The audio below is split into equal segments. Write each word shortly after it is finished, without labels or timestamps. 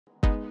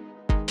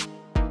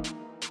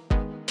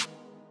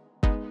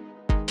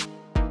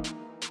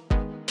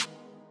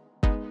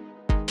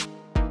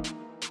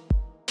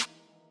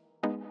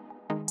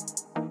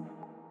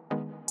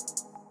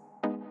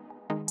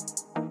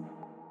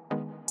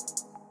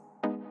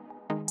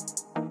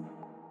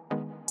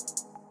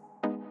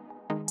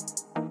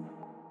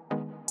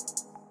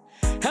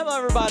Hello,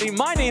 everybody.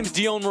 My name's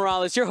Dion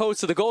Morales, your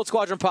host of the Gold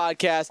Squadron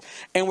podcast,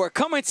 and we're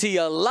coming to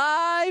you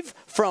live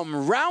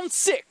from round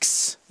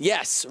 6.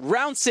 Yes,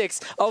 round 6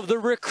 of the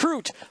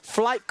Recruit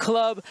Flight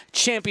Club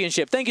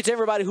Championship. Thank you to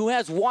everybody who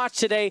has watched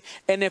today,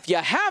 and if you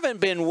haven't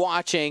been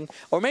watching,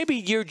 or maybe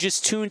you're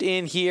just tuned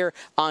in here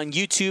on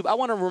YouTube, I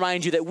want to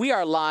remind you that we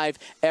are live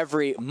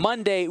every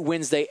Monday,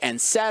 Wednesday,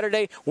 and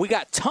Saturday. We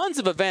got tons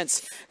of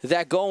events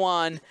that go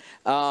on.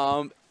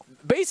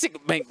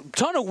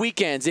 Ton of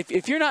weekends.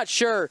 If you're not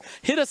sure,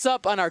 hit us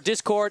up on our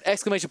Discord,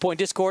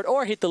 !Discord,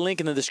 or hit the link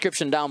in the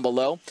description down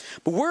below.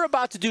 But we're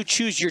about to do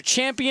Choose Your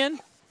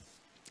Champion.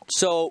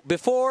 So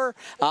before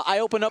I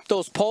open up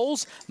those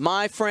polls,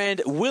 my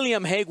friend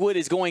William Hagewood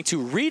is going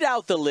to read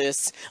out the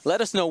lists, let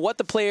us know what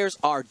the players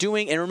are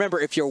doing. And remember,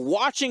 if you're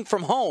watching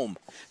from home,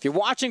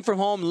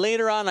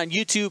 later on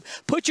YouTube,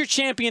 put your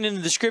champion in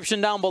the description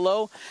down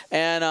below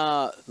and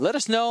let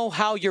us know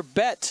how your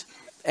bet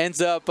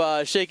ends up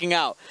shaking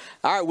out.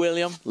 All right,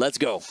 William, let's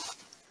go.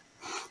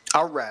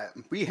 All right,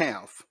 we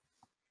have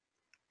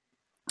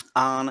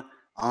on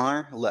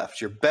our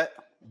left your bet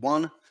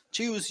one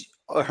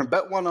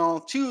all,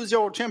 choose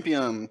your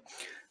champion.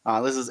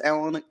 This is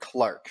Alan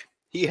Clark.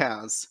 He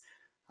has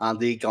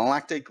the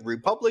Galactic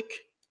Republic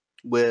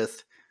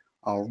with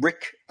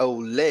Rick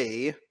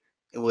Olay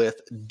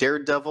with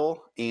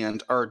Daredevil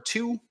and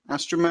R2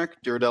 Astromech.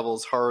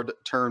 Daredevil's hard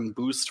turn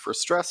boost for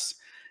stress,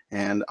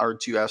 and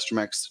R2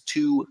 Astromech's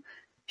 2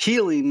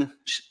 healing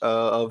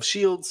of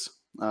shields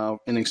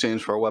in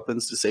exchange for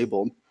weapons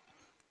disabled.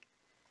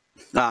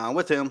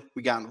 With him,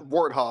 we got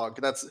Warthog.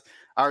 That's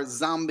our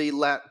zombie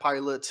lat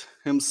pilot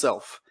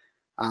himself,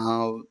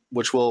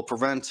 which will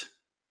prevent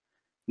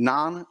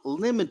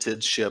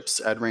non-limited ships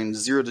at range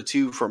 0 to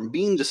 2 from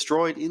being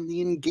destroyed in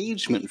the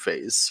engagement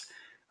phase.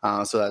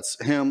 So that's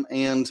him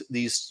and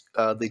these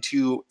the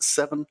 2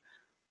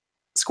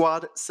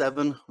 Squad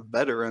 7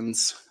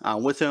 veterans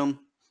with him.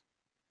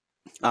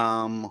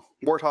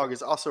 Warthog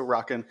is also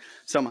rocking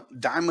some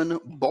Diamond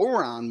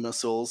Boron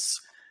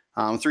missiles,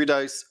 3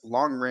 dice,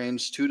 long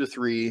range, 2 to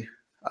 3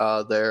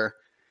 their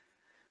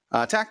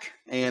attack,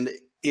 and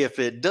if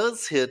it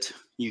does hit,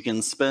 you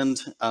can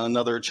spend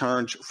another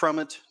charge from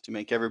it to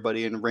make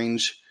everybody in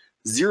range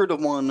 0 to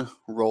 1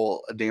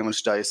 roll a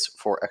damage dice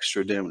for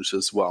extra damage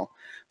as well.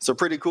 So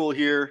pretty cool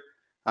here.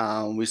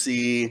 We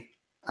see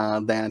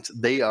that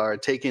they are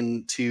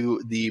taken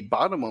to the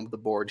bottom of the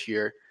board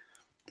here.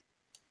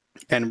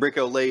 And Rick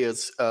Olay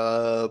is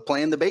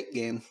playing the bait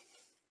game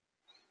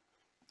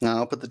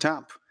up at the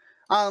top.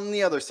 On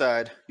the other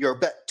side, your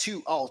bet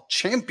 2 all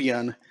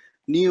champion,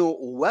 Neil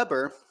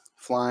Weber,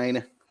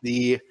 flying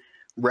the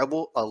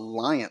Rebel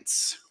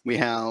Alliance. We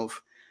have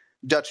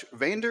Dutch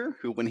Vander,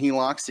 who when he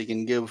locks, he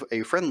can give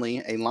a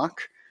friendly a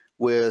lock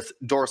with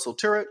dorsal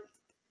turret,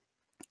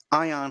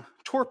 ion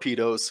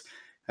torpedoes,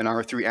 and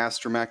R3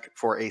 Astromech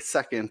for a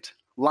second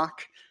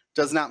lock.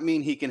 Does not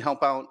mean he can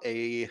help out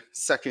a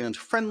second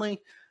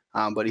friendly,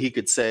 but he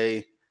could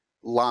say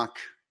lock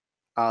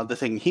the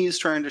thing he's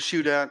trying to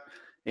shoot at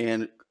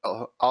and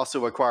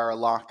also acquire a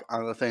lock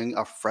on the thing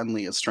a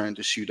friendly is trying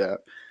to shoot at.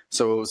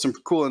 So some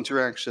cool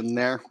interaction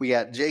there. We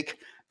got Jake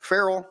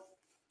Farrell,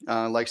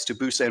 likes to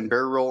boost and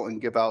barrel roll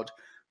and give out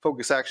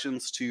focus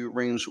actions to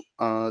range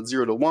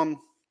 0 to 1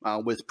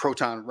 with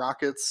proton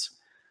rockets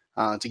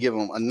to give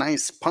him a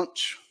nice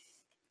punch.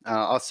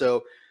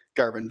 Also,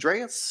 Garvin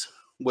Dreas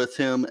with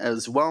him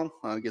as well.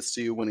 Gets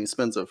to, when he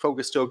spends a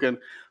focus token,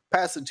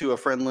 pass it to a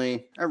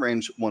friendly at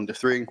range 1 to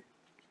 3.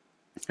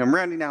 And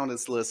rounding out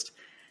his list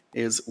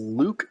is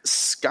Luke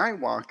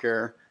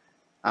Skywalker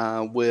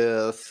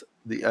with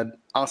the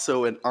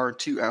also an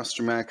R2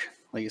 Astromech.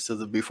 Like I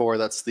said before,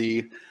 that's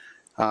the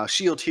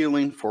shield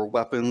healing for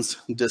weapons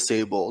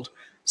disabled.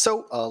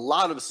 So a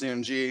lot of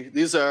synergy.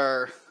 These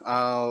are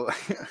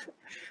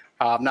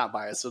I'm not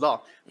biased at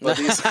all, but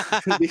these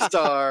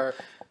are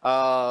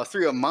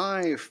 3 of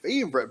my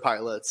favorite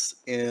pilots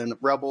in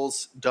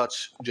Rebels: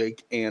 Dutch,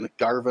 Jake, and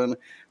Garvin.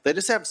 They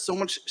just have so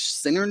much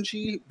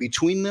synergy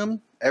between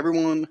them.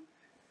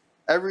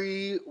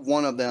 Every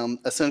one of them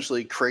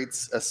essentially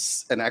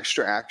creates an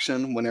extra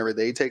action whenever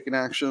they take an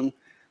action.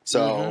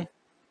 So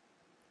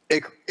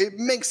it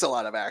makes a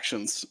lot of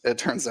actions, it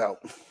turns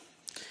out.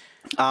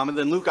 And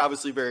then Luke,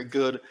 obviously very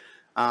good.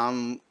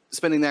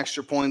 Spending the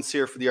extra points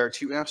here for the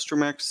R2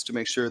 Astromechs to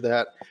make sure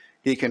that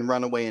he can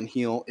run away and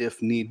heal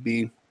if need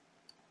be.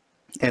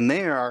 And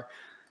they are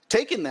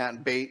taking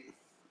that bait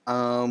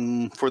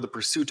for the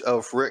pursuit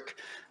of Rick.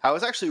 I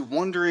was actually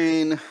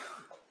wondering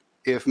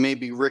if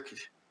maybe Rick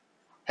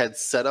had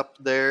set up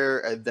there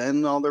and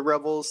then all the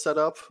rebels set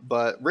up,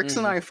 but Rick's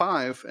in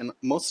I-5 and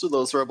most of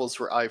those rebels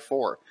were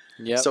I-4.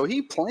 Yep. So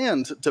he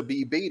planned to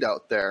be bait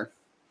out there.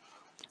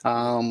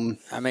 I mean,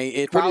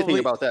 what do you think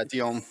about that,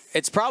 Dion?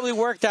 It's probably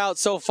worked out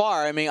so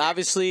far. I mean,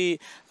 obviously,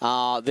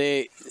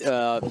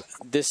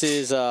 this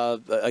is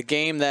a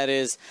game that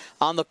is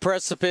on the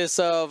precipice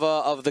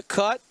of the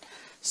cut.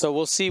 So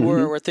we'll see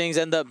where things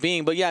end up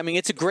being. But, yeah, I mean,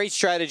 it's a great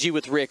strategy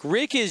with Rick.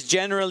 Rick is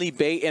generally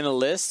bait in a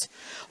list,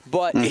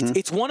 but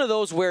it's one of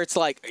those where it's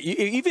like,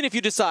 even if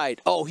you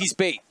decide, oh, he's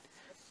bait,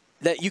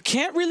 that you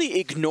can't really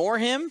ignore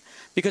him,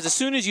 because as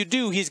soon as you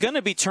do, he's going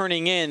to be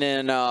turning in,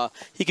 and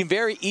he can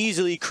very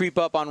easily creep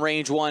up on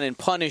range 1 and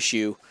punish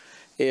you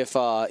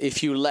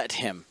if you let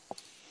him.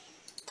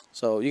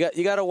 So you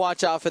got to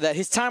watch out for that.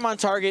 His time on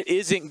target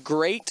isn't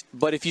great,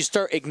 but if you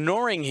start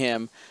ignoring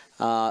him,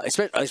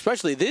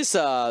 especially this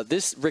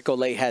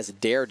Ricolet has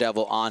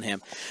Daredevil on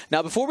him.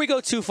 Now, before we go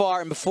too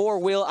far, and before,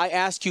 Will, I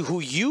ask you who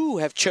you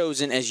have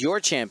chosen as your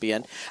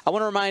champion, I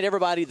want to remind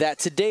everybody that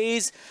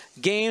today's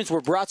games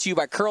were brought to you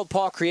by Curled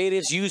Paw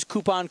Creatives. Use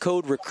coupon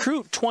code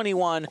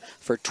RECRUIT21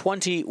 for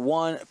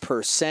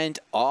 21%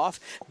 off.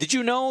 Did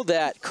you know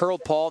that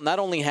Curled Paw not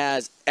only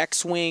has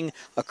X-Wing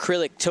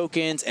acrylic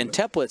tokens and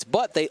templates,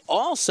 but they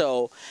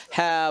also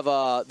have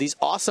these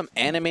awesome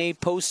anime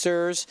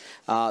posters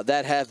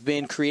that have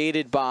been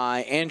created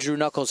by Andrew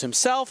Knuckles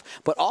himself,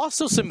 but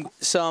also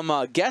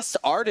some guest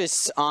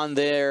artists on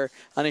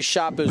his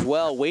shop as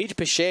well. Wade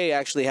Pichet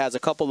actually has a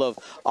couple of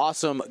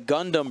awesome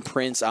Gundam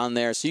prints on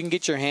there, so you can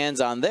get your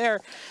hands on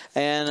there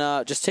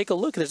and just take a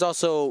look. There's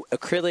also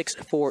acrylics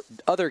for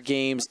other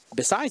games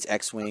besides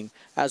X-Wing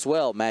as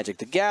well. Magic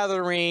the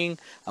Gathering,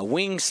 a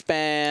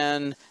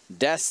Wingspan,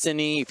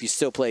 Destiny, if you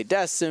still play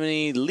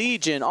Destiny,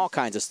 Legion, all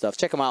kinds of stuff.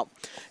 Check them out.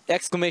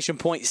 Exclamation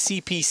point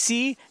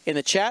CPC in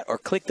the chat, or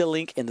click the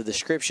link in the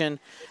description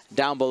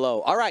down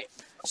below. All right,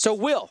 so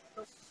Will,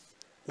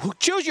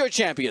 choose your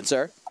champion,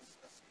 sir.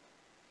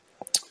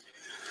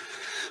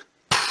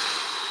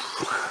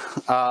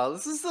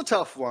 This is a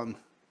tough one.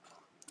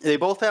 They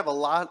both have a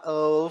lot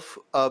of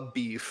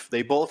beef.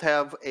 They both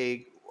have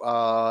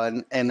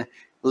an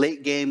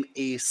late game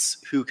ace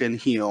who can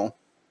heal.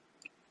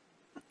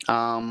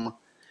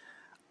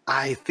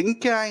 I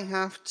think I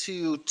have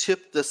to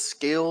tip the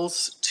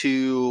scales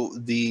to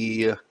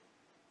the.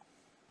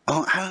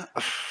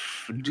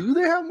 Do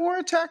they have more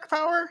attack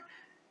power?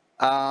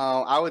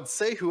 I would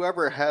say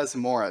whoever has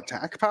more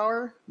attack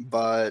power,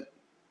 but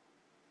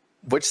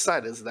which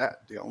side is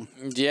that, Dylan?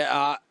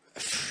 Yeah.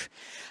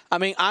 I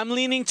mean, I'm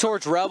leaning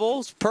towards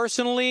Rebels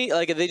personally.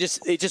 Like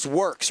it just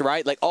works,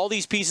 right? Like all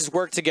these pieces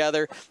work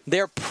together.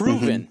 They're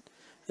proven.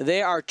 Mm-hmm.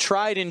 They are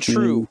tried and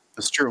true.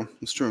 It's true.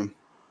 It's true.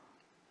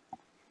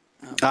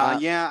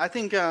 Yeah, I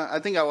think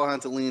I will have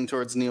to lean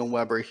towards Neil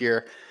Weber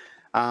here,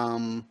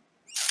 because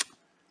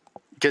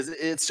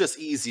it's just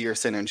easier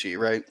synergy,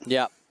 right?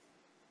 Yeah,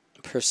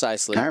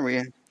 precisely. All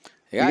right,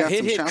 we got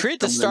hit crit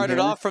to start it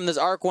off from this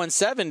Arc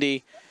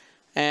 170.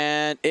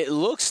 And it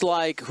looks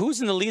like,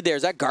 who's in the lead there?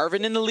 Is that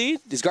Garvin in the lead?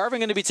 Is Garvin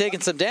going to be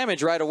taking some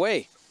damage right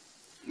away?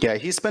 Yeah,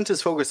 he spent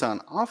his focus on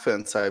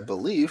offense, I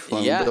believe.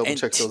 Yeah, double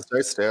check those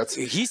dice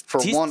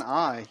stats. One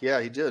eye,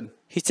 yeah, he did.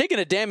 He's taking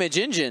a damage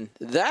engine.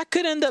 That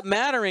could end up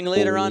mattering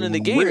later on in the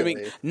game. Really? I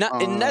mean,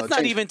 and that's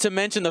not even to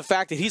mention the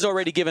fact that he's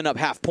already given up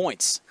half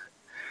points.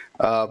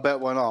 Bet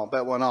one all.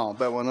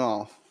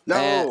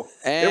 No,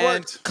 and it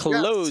worked.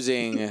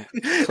 Closing. Yes.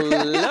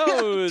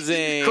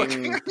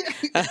 Closing.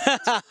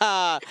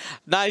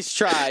 Nice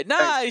try.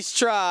 Nice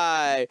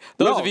try.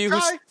 Those of you who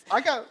I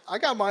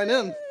got mine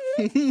in.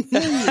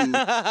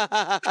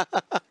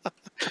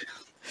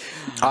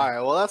 All right,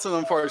 well, that's an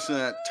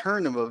unfortunate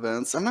turn of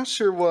events. I'm not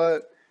sure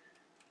what.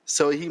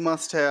 So he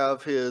must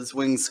have his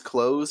wings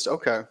closed.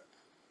 Okay.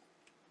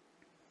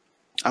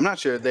 I'm not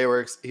sure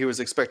he was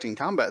expecting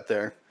combat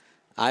there.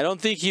 I don't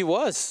think he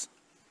was.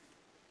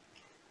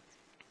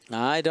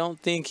 I don't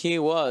think he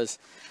was.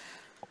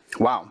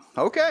 Wow.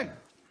 Okay.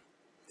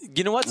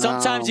 You know what?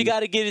 Sometimes you got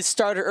to get it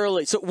started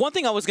early. So one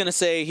thing I was going to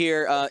say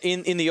here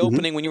in the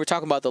opening when you were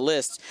talking about the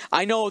list,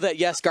 I know that,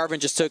 yes, Garvin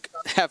just took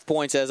half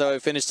points as I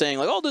finished saying,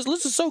 like, oh, this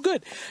list is so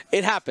good.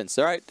 It happens,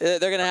 all right? They're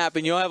going to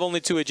happen. You have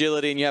only 2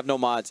 agility and you have no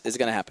mods. It's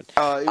going to happen.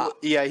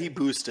 Yeah, he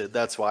boosted.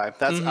 That's why.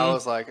 I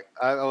was like,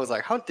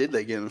 how did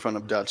they get in front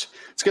of Dutch?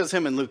 It's because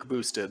him and Luke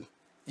boosted.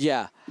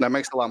 Yeah. That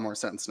makes a lot more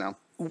sense now.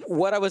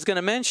 What I was going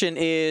to mention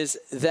is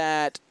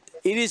that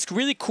it is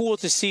really cool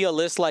to see a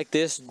list like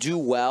this do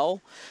well,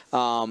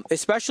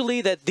 especially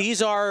that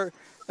these are,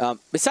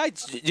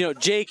 besides,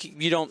 Jake,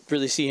 you don't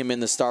really see him in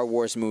the Star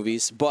Wars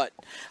movies, but,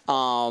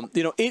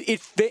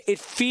 it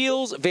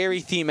feels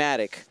very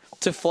thematic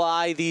to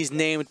fly these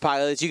named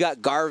pilots. You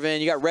got Garvin,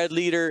 you got Red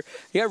Leader,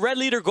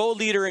 Gold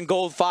Leader, and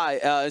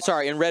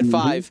and Red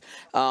 5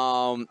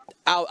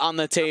 out on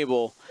the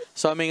table.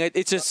 So, I mean,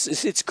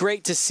 it's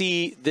great to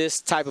see this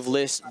type of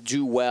list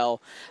do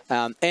well.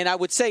 And I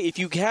would say if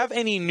you have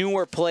any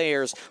newer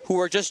players who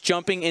are just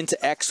jumping into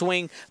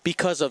X-Wing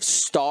because of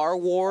Star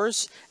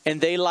Wars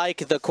and they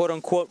like the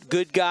quote-unquote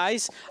good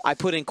guys, I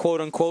put in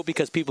quote-unquote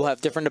because people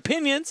have different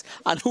opinions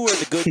on who are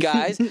the good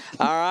guys,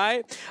 all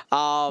right?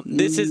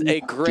 This is a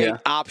great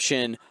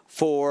option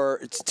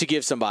to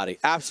give somebody.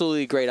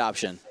 Absolutely great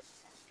option.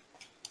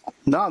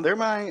 No, they're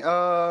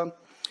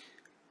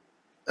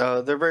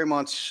they're very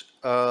much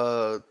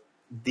the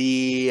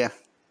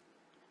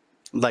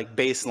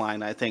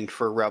baseline, I think,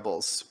 for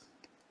Rebels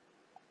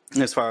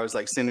as far as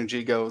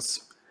synergy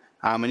goes,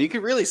 and you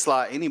could really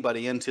slot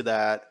anybody into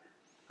that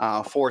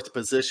 4th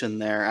position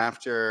there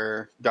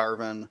after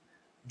Garvin,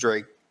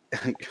 Drake,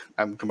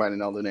 I'm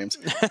combining all the names.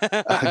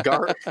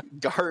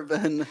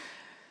 Garvin,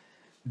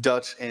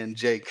 Dutch, and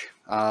Jake.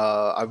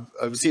 I've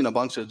seen a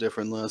bunch of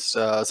different lists.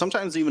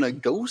 Sometimes even a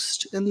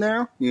Ghost in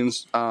there. You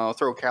can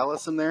throw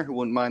Callus in there, who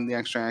wouldn't mind the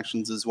extra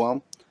actions as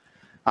well.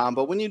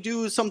 But when you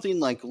do something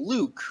like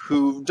Luke,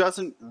 who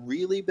doesn't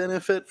really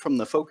benefit from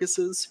the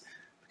focuses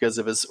because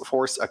of his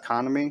force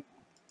economy,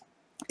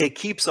 it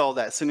keeps all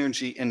that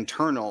synergy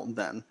internal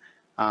then.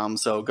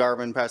 So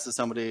Garvin passes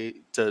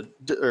passes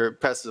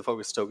the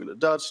focus token to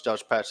Dutch.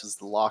 Dutch passes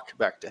the lock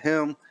back to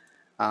him.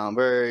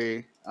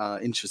 Very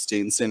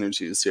interesting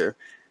synergies here.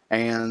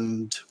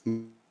 And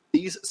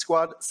these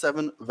Squad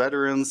 7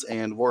 veterans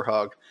and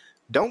Warhog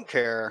don't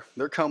care.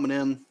 They're coming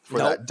in for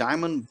that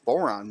Diamond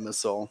Boron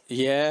missile.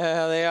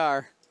 Yeah, they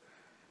are.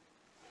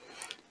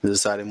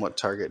 Deciding what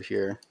target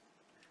here.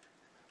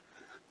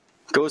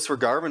 Goes for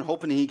Garvin,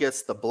 hoping he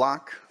gets the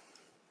block.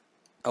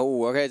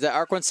 Oh, okay. That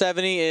Arc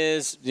 170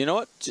 is, you know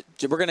what?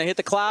 We're going to hit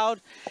the cloud.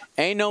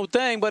 Ain't no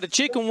thing but a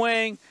chicken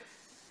wing.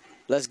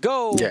 Let's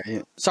go.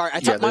 Yeah. Sorry,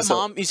 my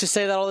mom used to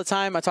say that all the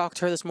time. I talked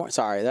to her this morning.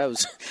 Sorry, that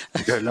was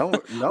no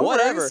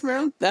whatever, worries,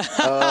 man.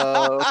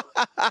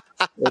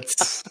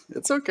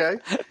 It's okay.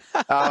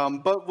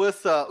 But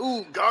with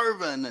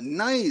Garvin,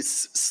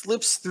 nice,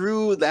 slips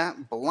through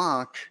that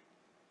block.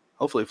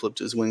 Hopefully, flipped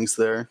his wings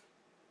there.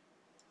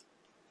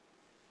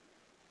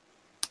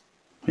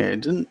 Yeah,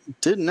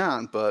 it did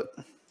not, but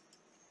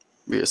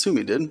we assume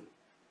he did.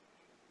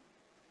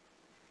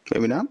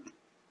 Maybe not.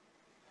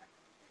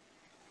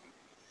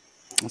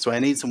 That's why I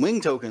need some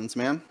wing tokens,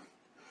 man.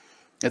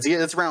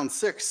 It's round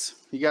 6.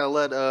 You gotta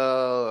let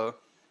the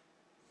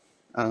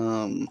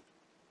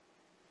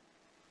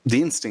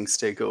instincts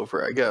take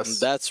over, I guess.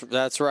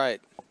 That's right.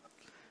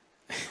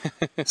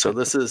 So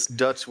this is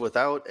Dutch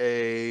without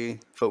a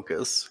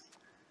focus.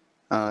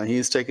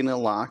 He's taking a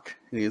lock,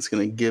 and he's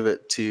gonna give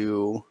it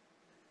to.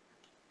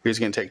 He's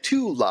gonna take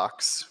 2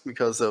 locks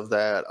because of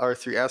that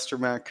R3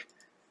 astromech,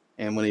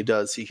 and when he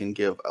does, he can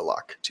give a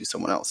lock to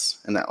someone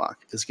else, and that lock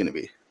is gonna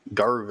be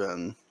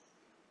Garvin.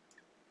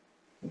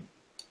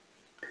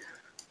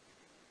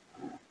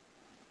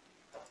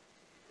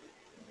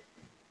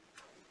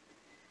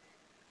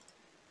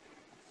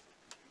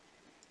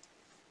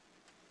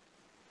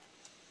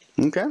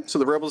 Okay, so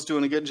the Rebels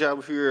doing a good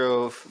job here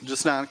of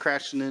just not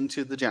crashing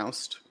into the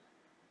joust.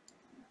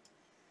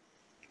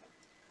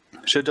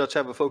 Should Dutch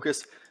have a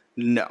focus?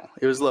 No,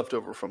 it was left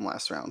over from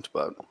last round,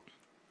 but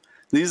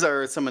these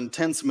are some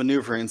intense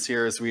maneuverings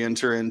here as we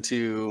enter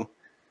into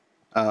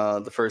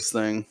the first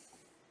thing.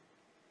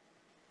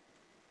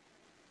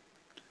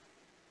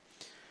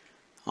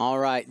 All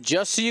right,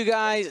 just so you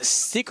guys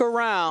stick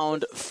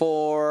around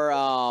for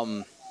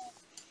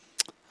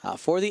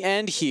the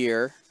end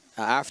here.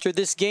 After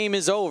this game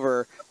is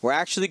over, we're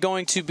actually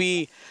going to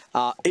be,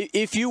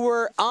 if you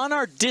were on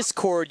our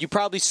Discord, you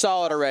probably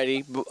saw it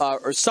already,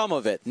 or some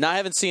of it. Now, I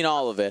haven't seen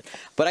all of it.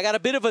 But I got a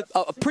bit of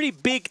a pretty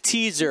big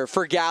teaser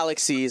for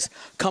Galaxies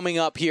coming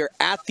up here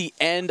at the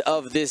end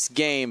of this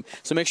game.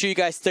 So make sure you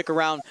guys stick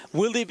around.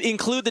 Will it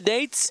include the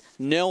dates?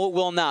 No, it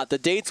will not. The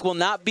dates will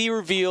not be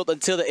revealed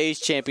until the Ace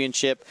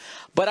Championship.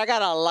 But I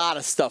got a lot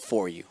of stuff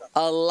for you.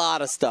 A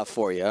lot of stuff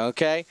for you,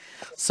 okay?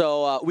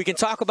 So we can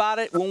talk about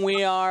it when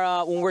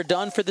we're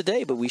done for the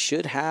day, but we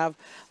should have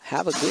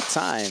a good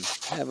time.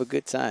 Have a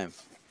good time.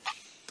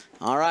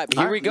 All right,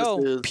 here we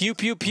go. Pew,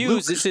 pew,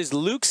 pews. This is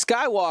Luke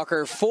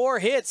Skywalker, 4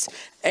 hits,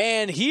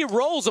 and he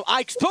rolls them.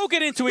 I spoke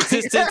it into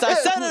existence. I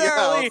said it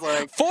early.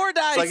 Like, 4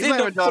 dice like he's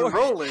not even done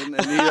rolling,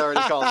 and he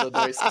already called the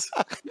dice.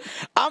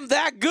 I'm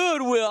that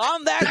good, Will.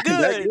 I'm that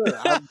good.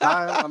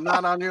 I'm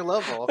not on your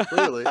level,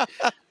 clearly.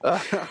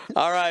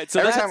 All right.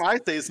 So every time I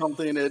say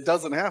something, it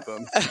doesn't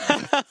happen.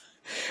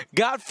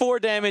 Got 4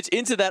 damage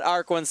into that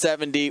Arc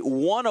 170.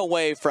 1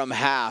 away from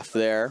half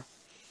there.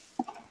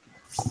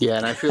 Yeah,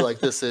 and I feel like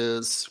this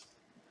is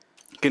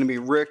going to be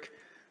Rick.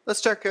 Let's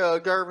check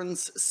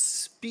Garvin's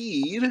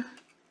speed.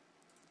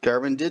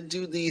 Garvin did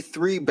do the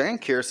 3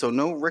 bank here, so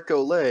no Rick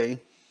Olay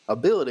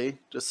ability,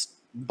 just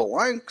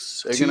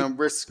blanks. Are you going to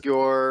risk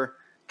your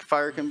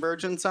fire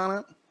convergence on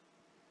it?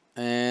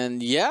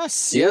 And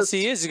yes, he is.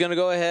 He's going to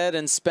go ahead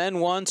and spend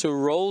 1 to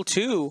roll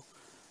 2.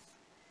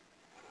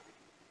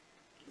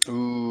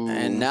 Ooh,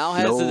 and now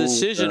has the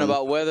decision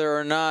about whether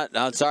or not.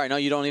 Oh, sorry, no,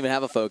 you don't even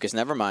have a focus.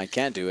 Never mind,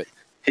 can't do it.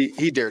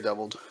 He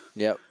daredeviled.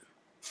 Yep.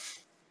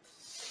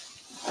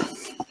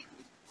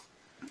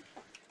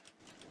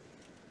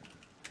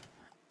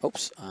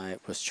 Oops, I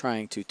was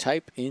trying to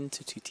type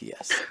into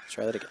TTS.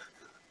 Try that again.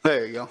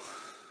 There you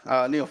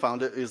go. Neil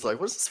found it. He's like,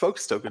 what's this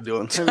focus token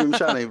doing? I haven't even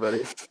shot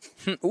anybody.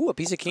 Ooh, a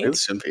piece of candy.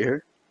 This shouldn't be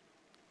here.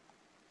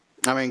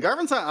 I mean,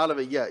 Garvin's not out of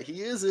it yet.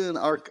 He is in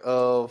arc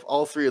of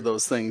all 3 of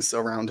those things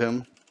around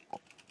him.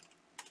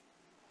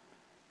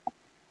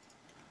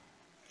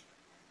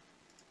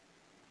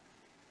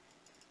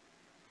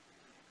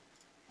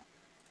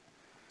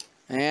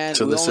 And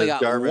so we only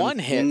got Garvin, 1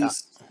 hit.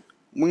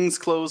 Wings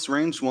closed,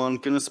 range 1.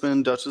 Gonna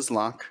spin Dutch's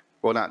lock.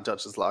 Well, not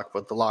Dutch's lock,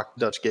 but the lock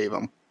Dutch gave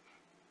him.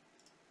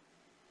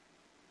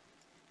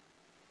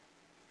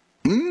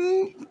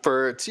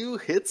 for 2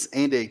 hits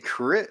and a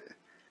crit.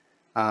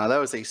 That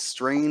was a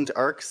strained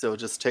arc, so it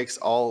just takes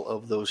all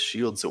of those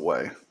shields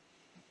away.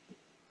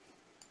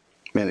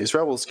 Man, these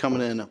rebels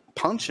coming in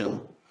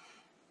punching.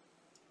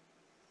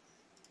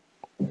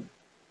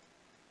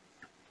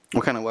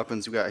 What kind of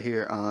weapons we got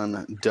here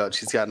on Dutch?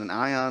 He's got an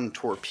ion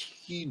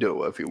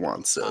torpedo if he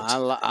wants it. I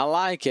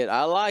like it.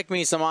 I like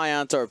me some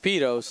ion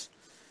torpedoes.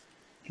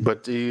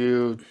 But do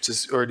you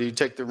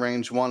take the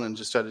range 1 and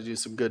just try to do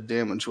some good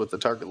damage with the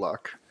target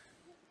lock?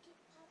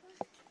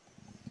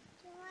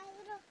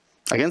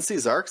 Against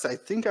these arcs, I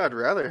think I'd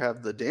rather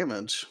have the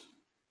damage.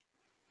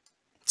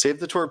 Save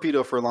the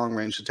torpedo for long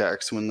range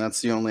attacks when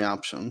that's the only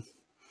option.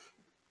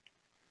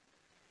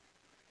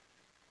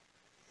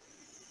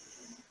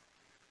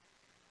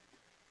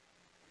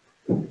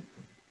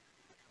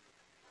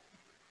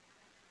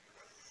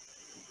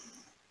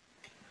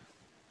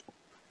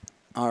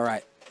 All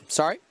right.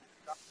 Sorry.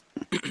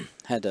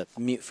 Had to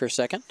mute for a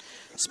second.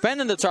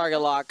 Spending the target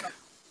lock.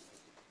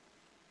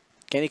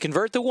 Can he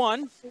convert the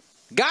 1?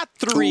 Got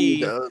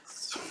 3.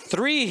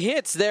 3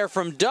 hits there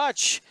from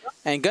Dutch.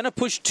 And going to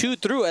push 2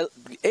 through.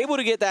 Able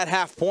to get that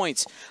half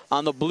points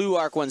on the blue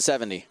Arc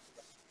 170.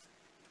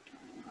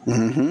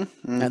 And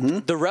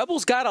the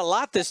Rebels got a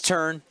lot this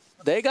turn.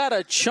 They got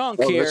a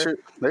chunk here.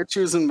 They're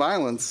choosing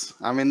violence.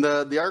 I mean,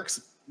 the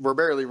Arcs were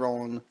barely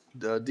rolling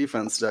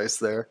defense dice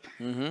there.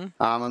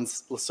 And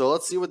so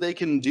let's see what they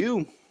can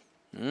do.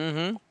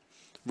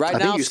 Right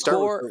now,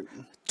 score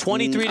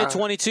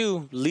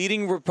 23-22,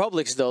 leading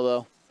Republics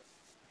though.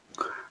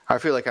 I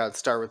feel like I'd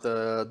start with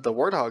the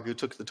Warthog who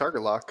took the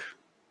target lock.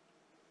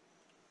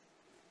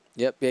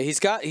 Yep, yeah, he's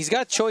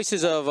got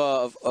choices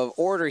of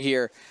order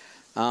here.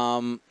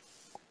 I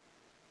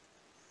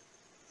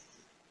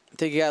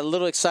think he got a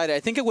little excited. I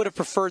think I would have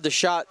preferred the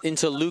shot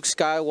into Luke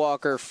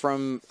Skywalker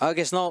from. I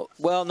guess no.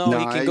 Well, no,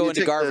 he can go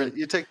into Garvin.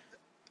 You take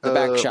the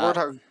back shot.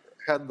 Warthog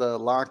had the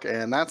lock,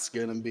 and that's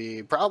gonna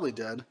be probably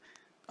dead.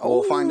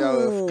 We'll find out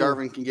if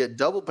Garvin can get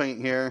double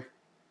paint here.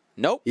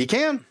 Nope, he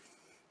can.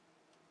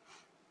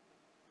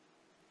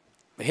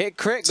 Hit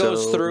crit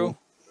goes through.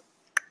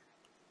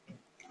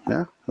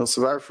 Yeah, he'll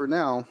survive for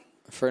now.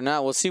 For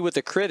now, we'll see what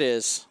the crit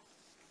is.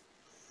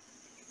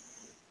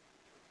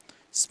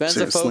 Spends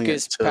a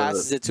focus,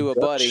 passes it to a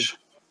buddy.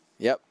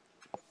 Yep.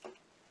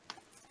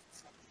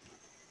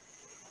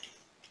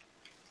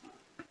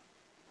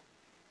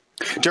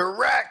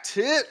 Direct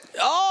hit.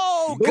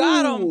 Oh,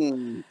 got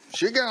him.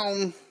 She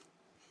gone.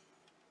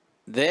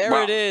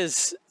 There it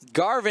is.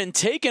 Garvin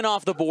taken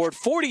off the board,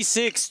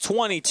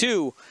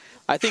 46-22.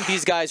 I think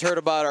these guys heard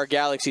about our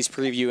Galaxies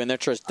preview, and they're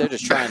just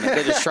trying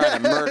to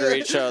murder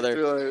each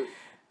other.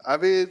 I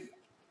mean,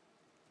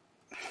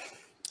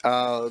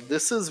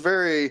 this is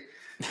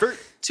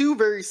two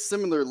very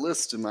similar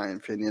lists in my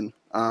opinion,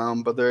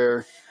 but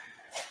they're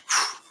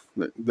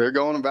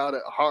going about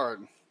it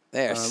hard.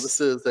 This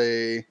is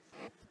a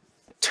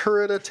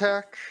turret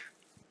attack.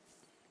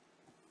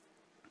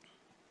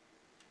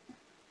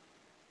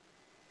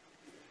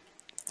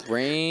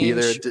 Range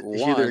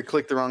either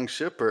clicked the wrong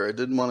ship or I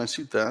didn't want to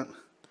shoot that.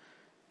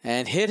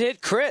 And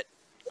hit crit.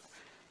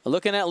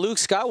 Looking at Luke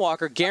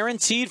Skywalker,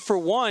 guaranteed for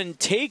 1,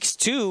 takes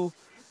 2.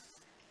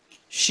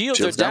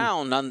 Shields are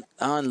down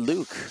on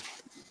Luke.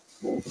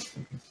 All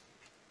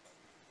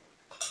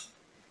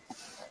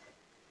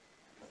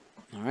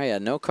right, yeah,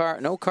 no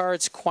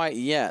cards quite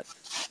yet.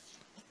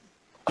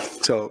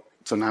 So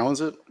now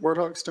is it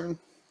Warthog's turn?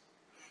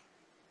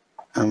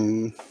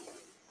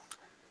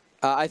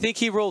 I think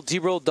he rolled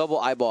double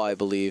eyeball, I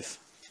believe.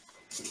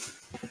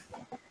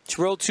 He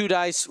rolled 2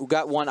 dice, we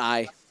got 1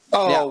 eye.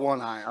 Oh, yeah.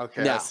 1 eye.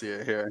 Okay, yeah. I see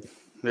it here.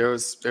 It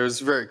was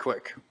very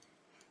quick.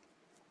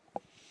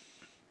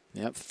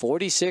 Yep,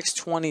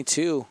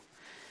 46-22.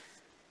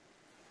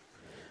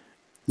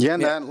 Yeah,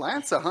 and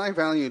that's a high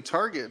value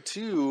target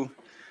too.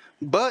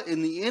 But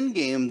in the end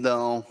game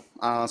though,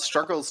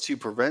 struggles to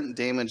prevent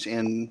damage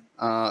and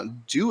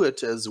do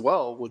it as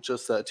well with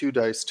just that 2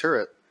 dice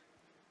turret.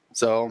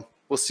 So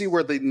we'll see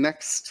where the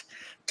next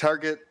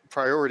target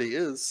priority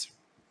is.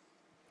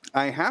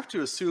 I have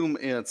to assume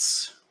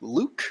it's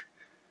Luke.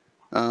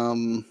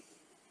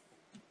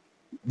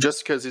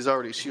 Just because he's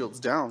already shields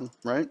down,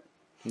 right?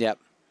 Yep.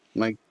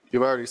 Like,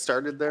 you've already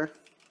started there?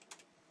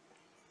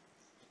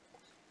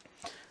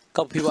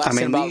 Couple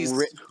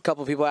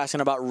people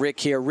asking about Rick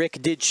here.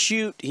 Rick did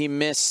shoot. He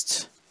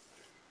missed.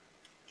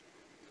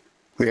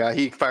 Yeah,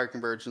 he fire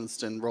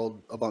convergence and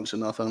rolled a bunch of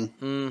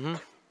nothing.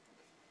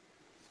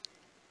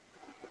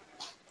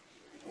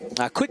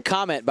 Quick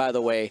comment, by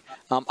the way.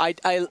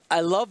 I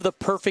love the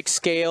perfect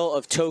scale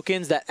of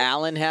tokens that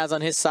Alan has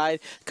on his side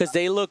because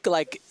they look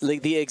like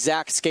the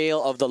exact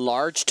scale of the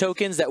large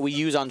tokens that we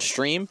use on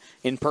stream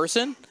in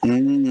person.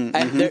 And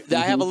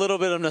I have a little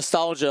bit of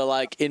nostalgia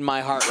like in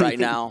my heart right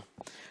now.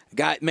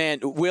 Man,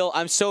 Will,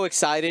 I'm so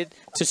excited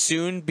to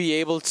soon be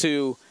able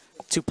to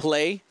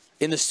play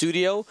in the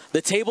studio.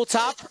 The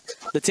tabletop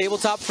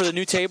for the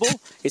new table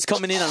is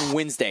coming in on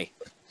Wednesday.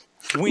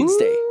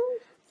 Ooh.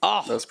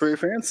 Oh, that's pretty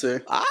fancy.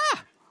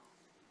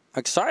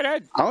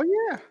 Excited. Oh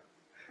yeah.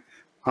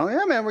 Oh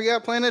yeah, man, we got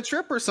to plan a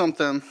trip or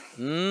something.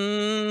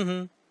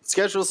 Mm-hmm.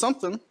 Schedule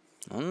something.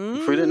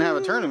 If we didn't have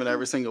a tournament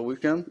every single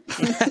weekend.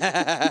 We'll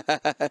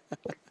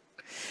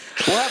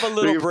have a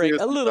little break.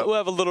 We'll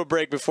have a little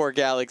break before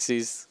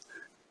Galaxies.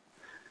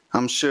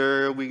 I'm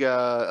sure we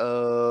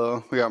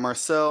got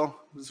Marcel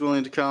who's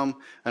willing to come.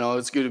 I know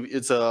it's good.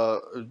 It's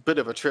a bit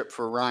of a trip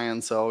for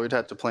Ryan, so we'd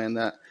have to plan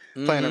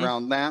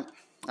around that.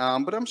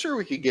 But I'm sure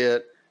we could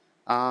get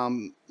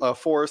a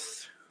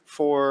fourth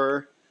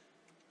for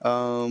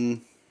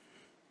coming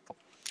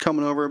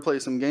over and play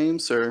some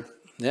games or.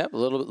 Yep, a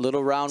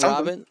little round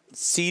robin.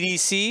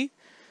 CDC,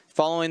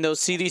 following those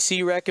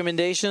CDC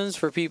recommendations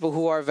for people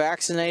who are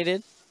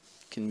vaccinated,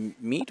 can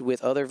meet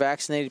with other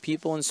vaccinated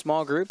people in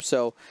small groups.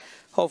 So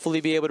hopefully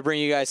be able to bring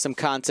you guys some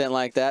content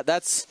like that.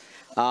 That's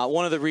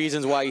one of the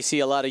reasons why you see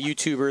a lot of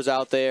YouTubers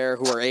out there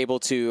who are able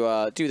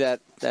to do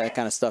that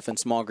kind of stuff in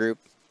small group.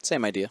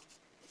 Same idea.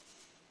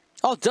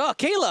 Oh, duh,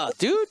 Kayla,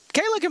 dude.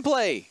 Kayla can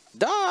play.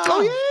 Duh.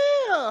 Oh,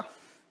 yeah.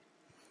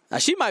 Now,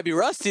 she might be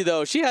rusty,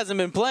 though. She hasn't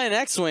been playing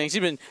X-Wing. She's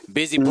been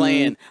busy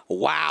playing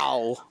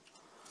WoW.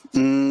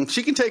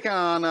 She can take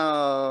on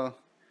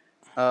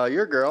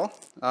your girl.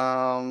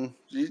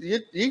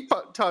 You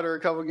taught her a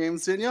couple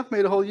games, didn't you?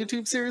 Made a whole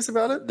YouTube series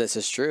about it. This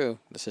is true.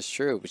 This is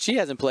true. But she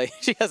hasn't played.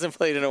 She hasn't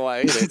played in a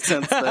while either.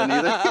 Since then,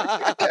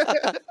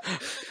 either.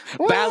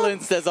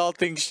 Balanced as all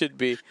things should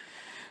be.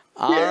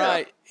 All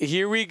right,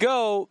 here we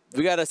go.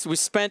 We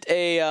spent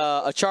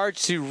a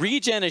charge to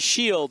regen a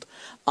shield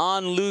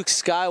on Luke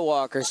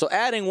Skywalker. So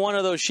adding one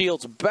of those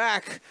shields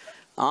back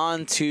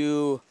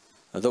onto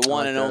the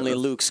one and only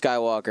Luke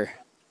Skywalker.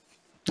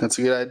 That's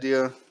a good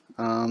idea.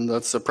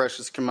 That's a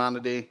precious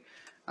commodity.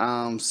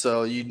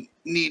 So you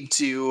need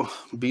to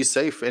be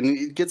safe. And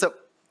it gets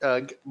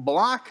a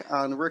block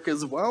on Rick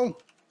as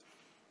well.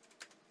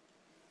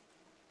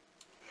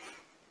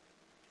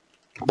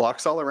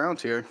 Blocks all around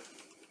here.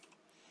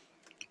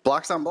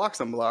 Blocks on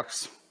blocks on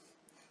blocks.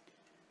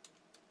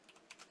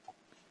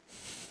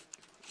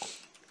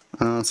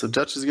 So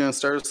Dutch is going to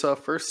start us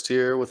off first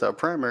here with a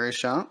primary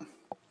shot.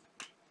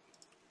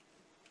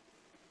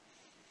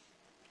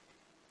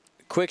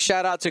 Quick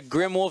shout out to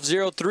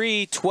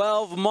Grimwolf03,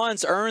 12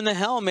 months, earn the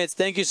helmets.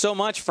 Thank you so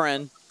much,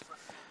 friend.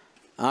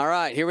 All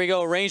right, here we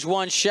go. Range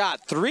 1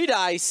 shot, 3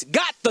 dice,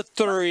 got the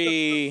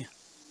 3.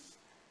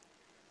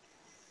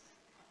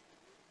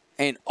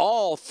 And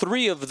all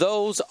 3 of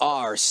those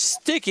are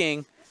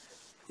sticking.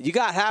 You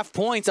got half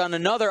points on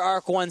another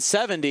Arc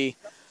 170.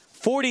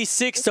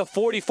 46 to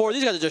 44.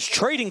 These guys are just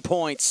trading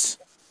points.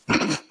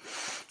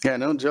 Yeah,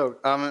 no joke.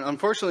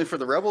 Unfortunately for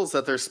the Rebels,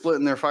 that they're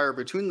splitting their fire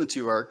between the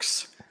 2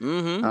 arcs.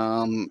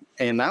 And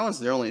that was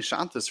their only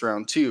shot this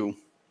round, too.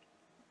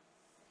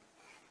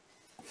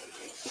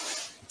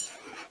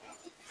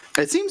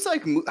 It seems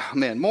like,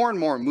 man, more and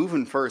more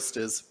moving first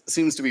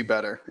seems to be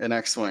better in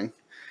X-Wing.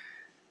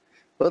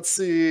 Let's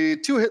see,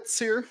 2 hits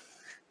here.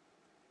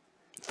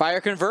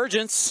 Fire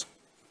convergence.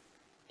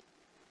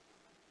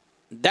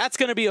 That's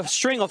going to be a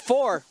string of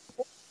 4.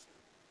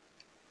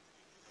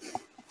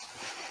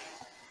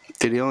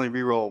 Did he only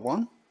reroll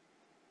 1?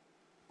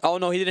 Oh,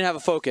 no, he didn't have a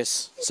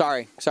focus.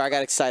 Sorry, I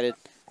got excited.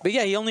 But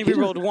yeah, he only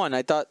rerolled 1.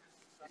 I thought.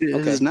 He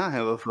does not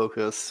have a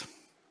focus.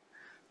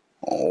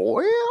 Oh,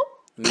 well.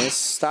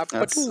 Missed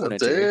opportunity.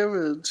 That's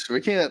damage. We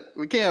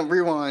can't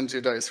rewind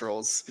your dice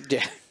rolls.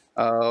 Yeah.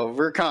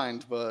 We're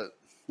kind, but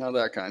not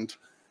that kind.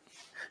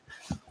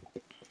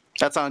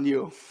 That's on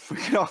you. We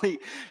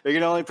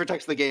can only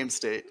protect the game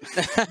state.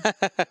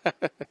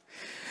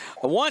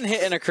 A 1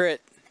 hit and a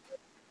crit.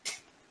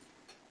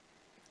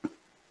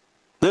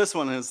 This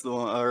one is the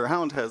one, or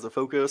Hound has a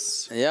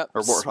focus. Yep.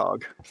 Or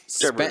Warthog,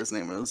 whatever his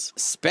name is.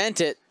 Spent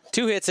it.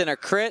 2 hits and a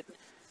crit.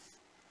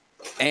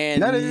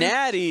 And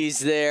Natty's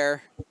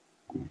there.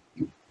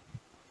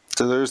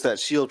 So there's that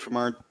shield from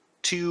our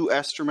 2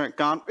 astromech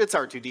gone. It's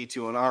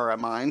R2-D2 in our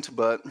mind,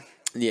 but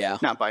yeah,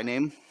 not by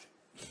name.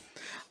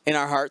 In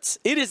our hearts,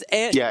 it is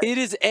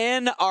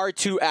an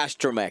R2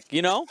 astromech.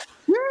 You know.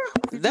 Yeah.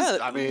 We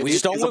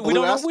don't know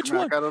which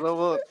one. I don't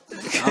know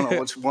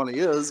which one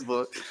he is,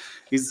 but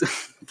he's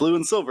blue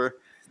and silver.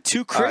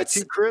 2 crits.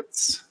 2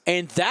 crits.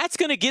 And that's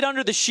going to get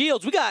under the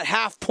shields. We got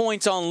half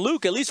points on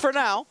Luke, at least for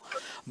now.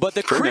 But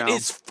the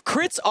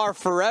crits are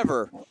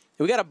forever.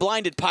 We got a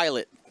blinded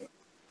pilot.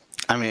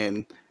 I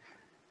mean,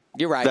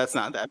 you're right. That's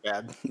not that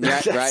bad.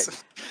 Yeah, right.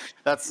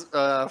 That's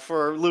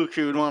for Luke,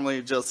 who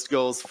normally just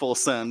goes full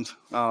send,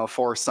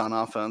 force on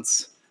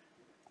offense.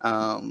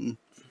 Not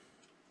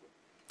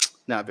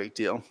a big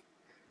deal.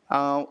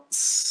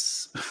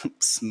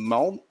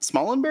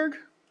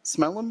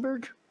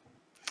 Smallenberg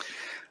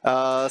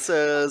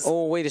says.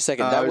 Oh, wait a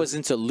second. That was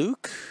into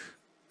Luke.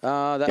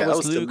 That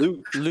was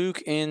Luke.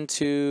 Luke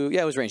into.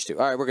 Yeah, it was range 2.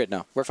 All right, we're good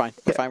now. We're fine.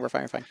 We're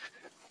fine.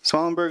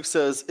 Smallenberg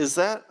says, "Is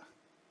that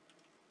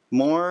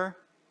more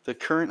the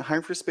current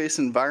hyperspace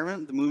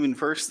environment, the moving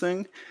first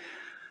thing?"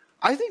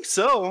 I think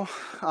so.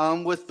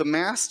 With the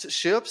massed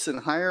ships and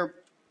higher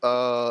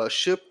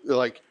ship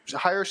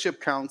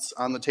counts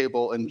on the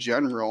table in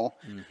general,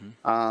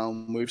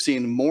 we've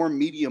seen more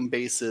medium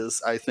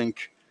bases, I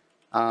think,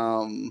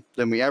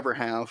 than we ever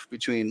have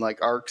between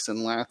like arcs and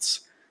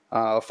lats,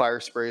 fire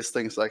sprays,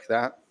 things like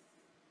that.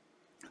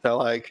 That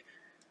like,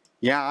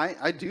 yeah,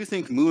 I do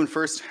think Moon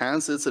First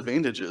has its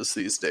advantages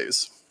these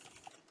days.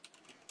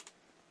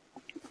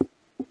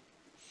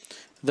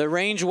 The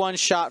range 1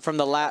 shot from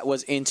the lat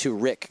was into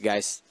Rick,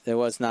 guys. It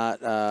was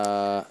not,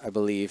 I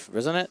believe,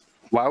 wasn't it?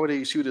 Why would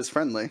he shoot his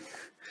friendly?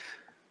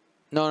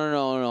 No.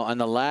 On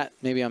the lat,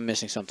 maybe I'm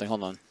missing something.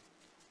 Hold on.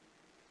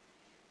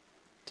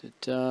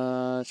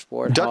 Dutch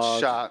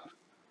shot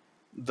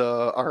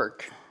the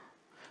arc.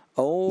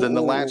 Oh. Then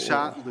the lat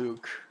shot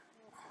Luke.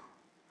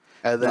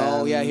 And then,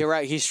 oh yeah, you're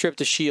right. He stripped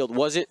the shield.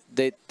 Was it?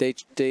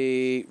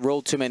 They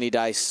rolled too many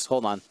dice.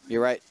 Hold on.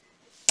 You're right.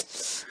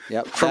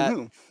 Yep. From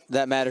who?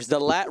 That matters. The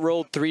lat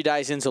rolled 3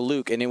 dice into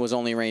Luke, and it was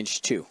only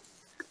range 2.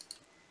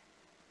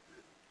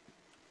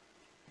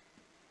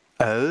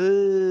 Oh.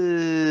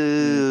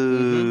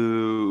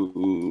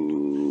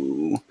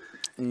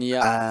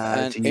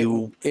 Yeah. Do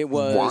you it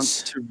was, want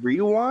to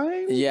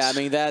rewind? Yeah, I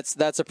mean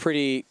that's a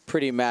pretty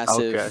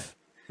massive. Okay.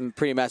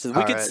 Pretty massive.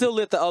 We could still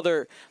let the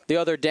other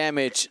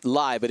damage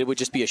lie, but it would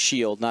just be a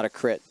shield, not a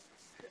crit.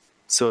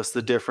 So it's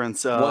the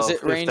difference of was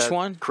it range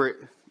 1? Crit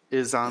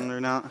is on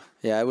or not?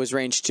 Yeah, it was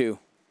range 2.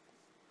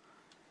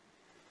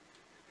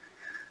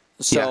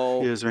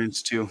 So yeah, it was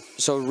range 2.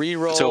 So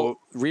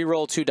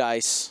re-roll 2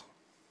 dice.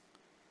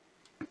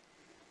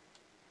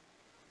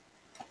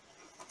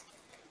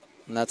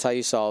 And that's how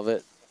you solve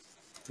it.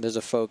 There's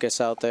a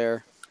focus out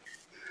there.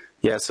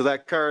 Yeah, so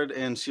that card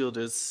and shield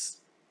is,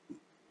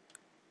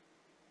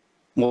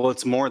 well,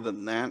 it's more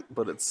than that,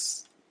 but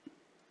it's,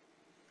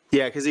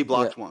 yeah, because he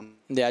blocked one.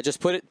 Yeah,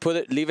 just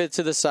leave it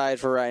to the side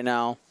for right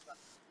now.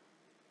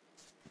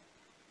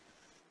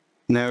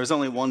 No, there was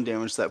only 1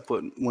 damage that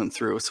went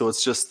through, so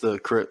it's just the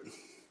crit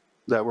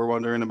that we're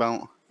wondering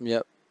about.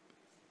 Yep.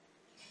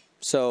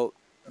 So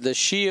the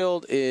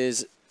shield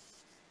is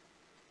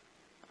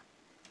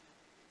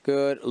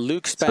good.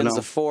 Luke spends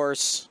the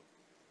force.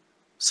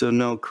 So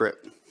no crit.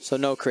 So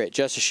no crit,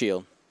 just a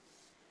shield.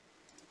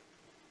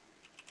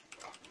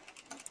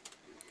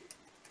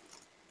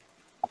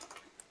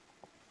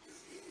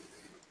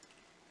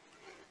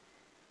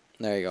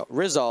 There you go.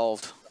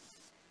 Resolved.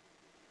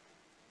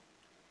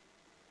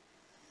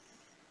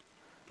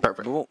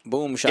 Perfect.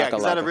 Boom, shakalaka. Yeah,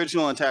 because that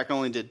original attack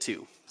only did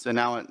 2. So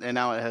now it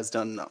has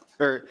done no.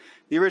 Or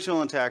the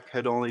original attack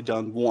had only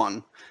done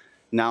 1.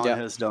 Now it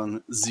has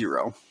done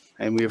 0.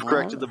 And we have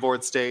corrected the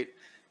board state.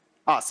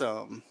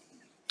 Awesome.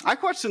 I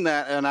questioned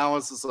that, and I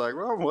was just like,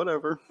 well,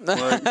 whatever.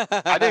 Like,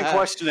 I didn't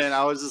question it.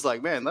 I was just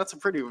like, man, that's a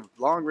pretty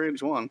long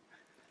range one.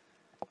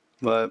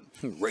 But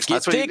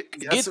get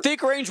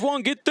thick, range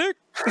 1, get thick.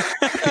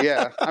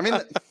 Yeah, I mean,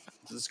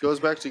 this goes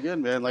back to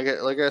again, man. Like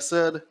I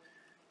said,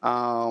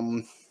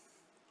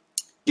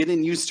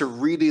 getting used to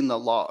reading the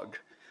log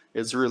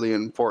is really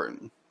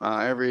important.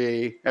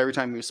 Every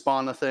time you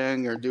spawn a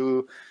thing or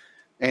do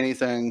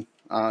anything,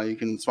 you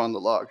can spawn the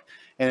log.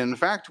 And in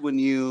fact, when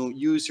you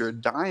use your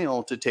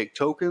dial to take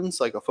tokens,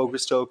 like a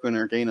focus token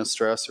or gain a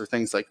stress or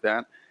things like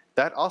that,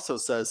 that also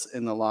says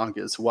in the log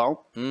as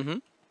well,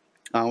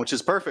 which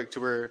is perfect.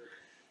 Where,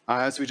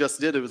 as we just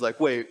did, it was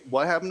like, wait,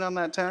 what happened on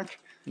that attack?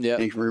 Yeah.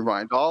 And you can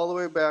rewind all the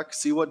way back,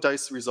 see what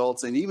dice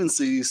results, and even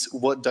see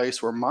what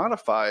dice were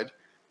modified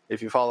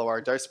if you follow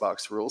our dice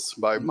box rules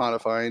by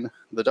modifying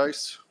the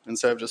dice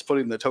instead of just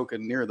putting the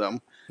token near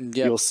them.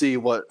 Yep. You'll see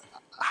what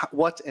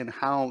and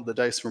how the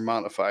dice were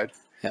modified.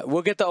 Yeah,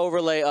 we'll get the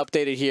overlay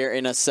updated here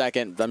in a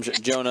second. I'm sure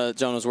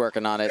Jonah's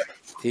working on it.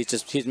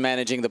 He's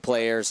managing the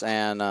players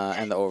and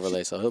the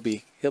overlay, so he'll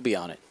be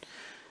on it.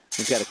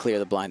 He's got to clear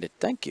the blinded.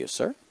 Thank you,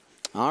 sir.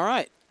 All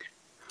right.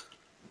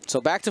 So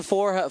back to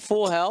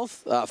full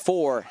health.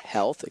 4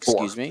 health,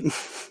 excuse me.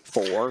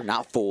 4,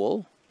 not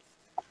full.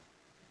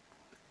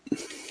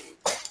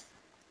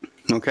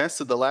 Okay,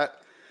 so the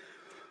lat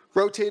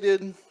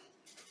rotated.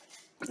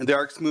 The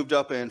arcs moved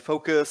up and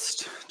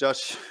focused.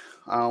 Josh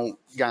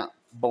got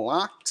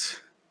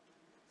blocked.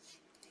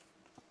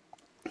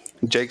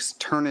 Jake's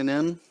turning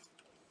in.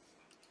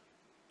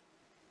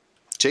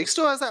 Jake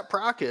still has that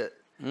procket.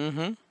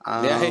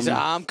 Yeah, he's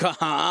I'm coming.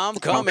 I'm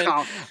coming. You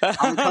want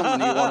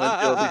to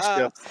kill these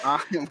ships?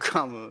 I am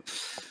coming.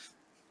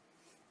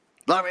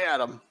 Let me at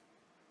him.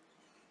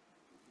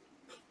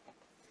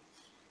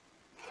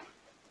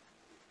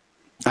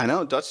 I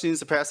know. Dutch needs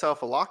to pass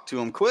off a lock to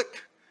him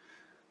quick.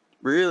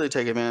 Really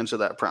take advantage of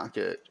that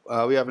procket.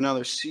 We have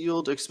another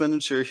shield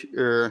expenditure,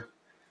 or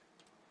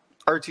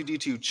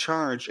R2D2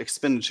 charge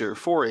expenditure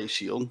for a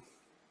shield.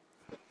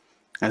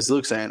 As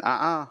Luke's saying,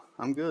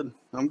 I'm good.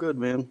 I'm good,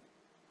 man.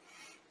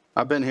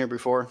 I've been here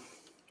before.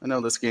 I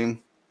know this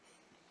game.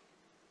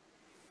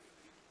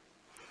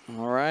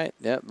 All right.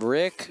 Yep.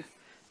 Rick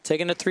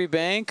taking a 3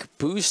 bank,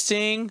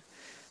 boosting.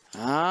 He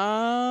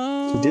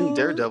didn't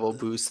Daredevil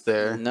boost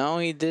there. No,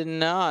 he did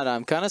not.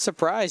 I'm kind of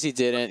surprised he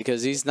didn't,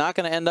 because he's not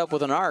going to end up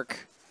with an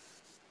arc.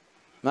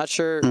 I'm not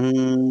sure.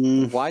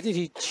 Why did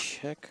he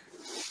check?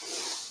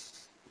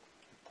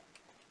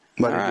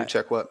 Why did you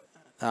check what?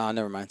 Oh,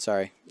 never mind.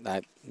 Sorry.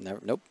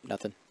 Nope,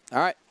 nothing. All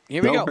right.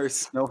 Here we go.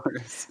 No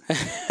worries.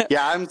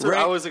 Yeah,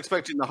 I was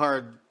expecting the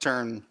hard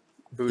turn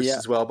boost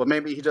as well, but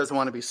maybe he doesn't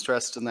want to be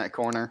stressed in that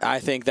corner. I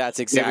think that's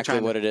exactly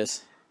what it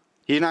is.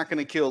 He's not going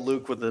to kill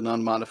Luke with an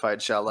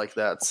unmodified shot like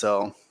that,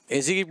 so.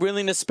 Is he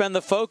willing to spend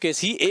the focus?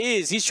 He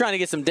is. He's trying to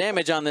get some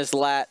damage on this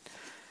lat.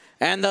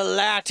 And the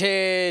lat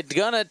is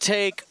going to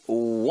take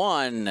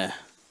 1.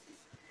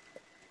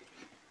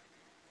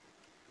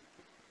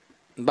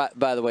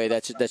 By the way,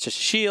 that's just a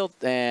shield.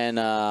 And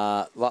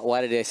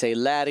why did I say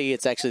Latty?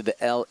 It's actually the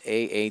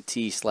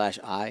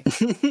LAAT/I.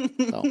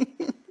 So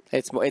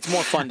it's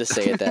more fun to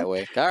say it that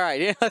way. All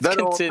right, yeah, let's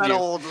continue. That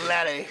old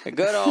Latty.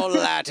 Good old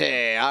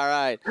Latty. All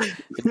right.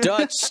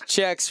 Dutch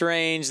checks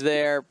range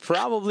there.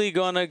 Probably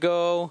going to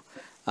go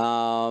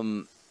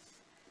the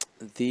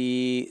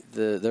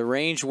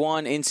range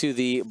 1 into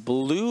the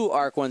blue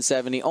Arc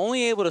 170.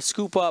 Only able to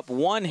scoop up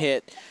 1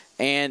 hit.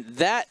 And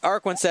that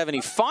Arc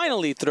 170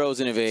 finally throws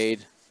an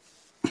evade.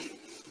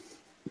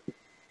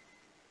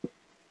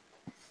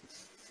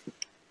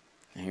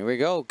 Here we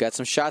go. Got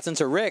some shots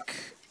into Rick.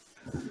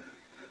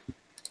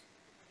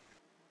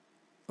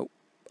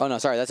 Oh, no,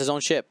 sorry. That's his own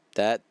ship.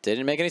 That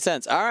didn't make any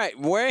sense. All right.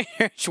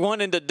 Where's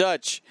 1 into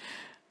Dutch?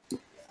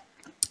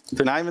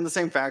 They're not even the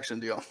same faction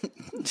deal.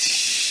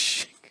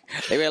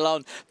 Leave me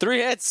alone. 3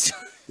 hits.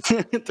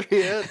 3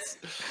 hits.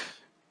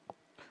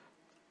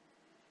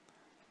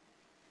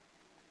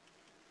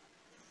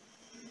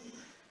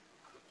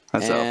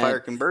 That's a fire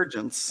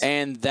convergence.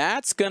 And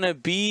that's going to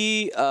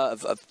be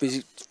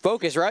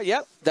focus, right?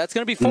 Yep, that's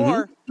going to be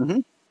 4.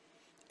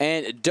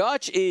 And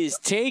Dutch is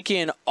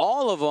taking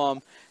all of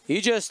them. He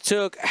just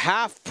took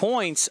half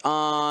points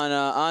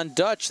on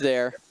Dutch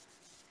there.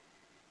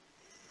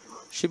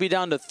 Should be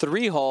down to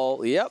 3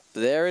 hull. Yep,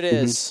 there it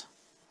is.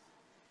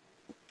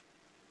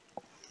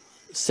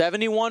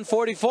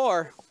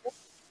 71-44.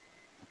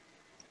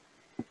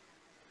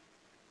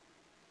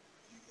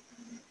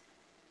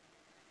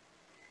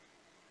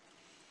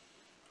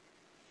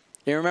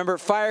 You remember,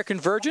 fire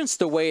convergence,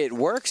 the way it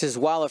works is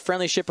while a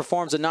friendly ship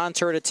performs a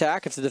non-turret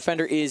attack, if the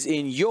defender is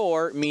in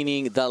your,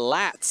 meaning the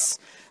LAT's,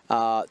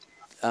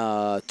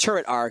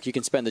 turret arc, you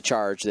can spend the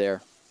charge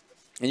there.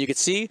 And you can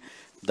see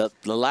the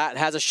LAT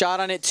has a shot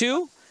on it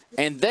too,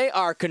 and they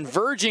are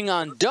converging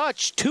on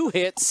Dutch. 2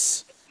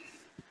 hits.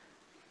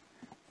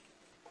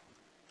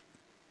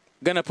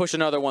 Gonna push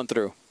another one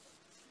through.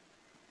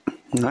 All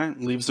right,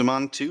 leaves him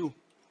on 2.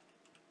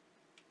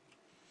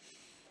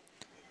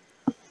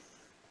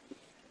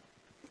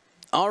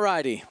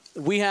 Alrighty,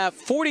 we have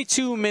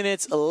 42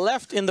 minutes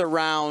left in the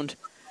round.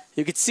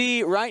 You can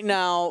see right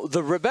now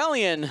the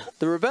Rebellion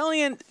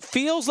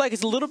feels like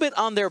it's a little bit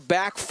on their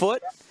back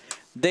foot.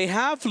 They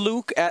have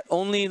Luke at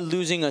only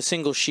losing a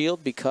single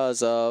shield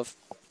because of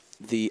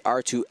the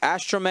R2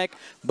 Astromech,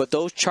 but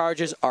those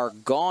charges are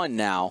gone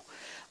now.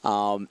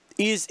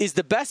 Is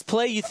the best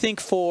play, you think,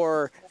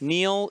 for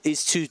Neil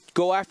is to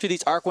go after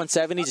these Arc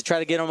 170s to try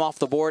to get them off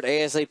the board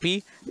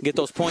ASAP, get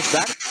those points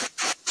back?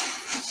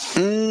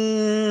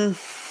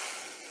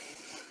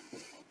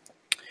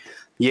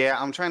 Yeah,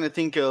 I'm trying to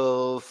think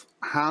of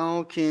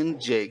how can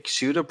Jake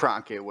shoot a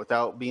procket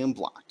without being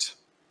blocked.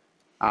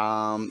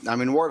 I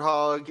mean,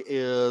 Warthog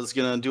is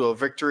going to do a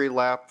victory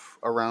lap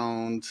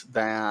around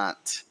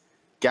that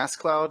gas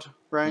cloud,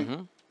 right?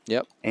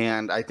 Yep.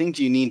 And I think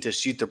you need to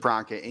shoot the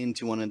procket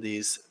into one of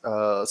these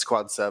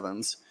Squad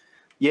 7s.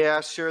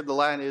 Yeah, sure, the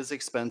LAT is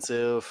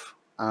expensive,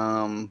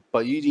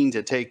 but you need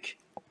to take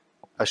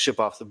a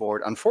ship off the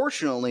board.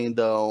 Unfortunately,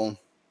 though,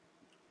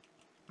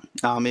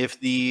 if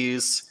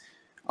these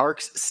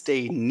arcs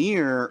stay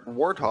near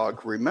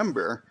Warthog,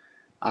 remember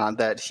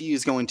that he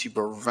is going to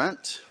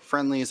prevent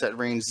friendlies at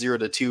range 0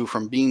 to 2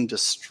 from being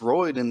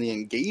destroyed in the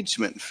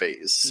engagement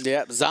phase.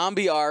 Yep,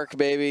 zombie arc,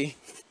 baby.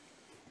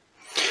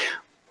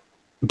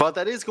 But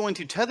that is going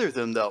to tether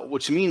them, though,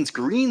 which means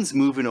green's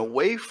moving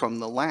away from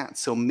the LAT.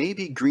 So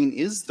maybe green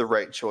is the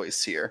right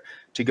choice here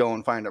to go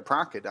and find a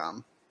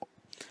Procodom.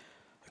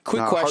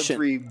 Quick question. Hard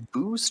 3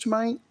 boost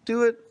might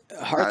do it.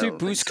 Hard 3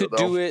 boost could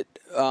do it.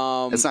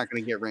 It's not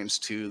going to get range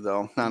 2,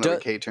 though. Not on a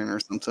K-turn or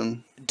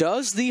something.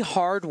 Does the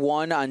hard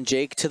 1 on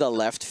Jake to the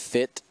left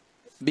fit?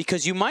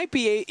 Because you might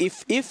be,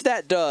 if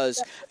that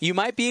does, you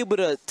might be able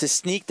to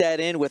sneak that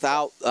in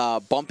without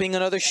bumping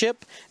another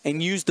ship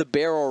and use the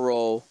barrel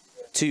roll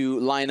to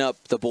line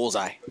up the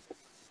bullseye.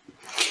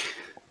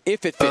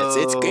 If it fits.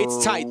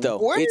 It's tight, though.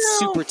 Well, it's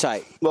super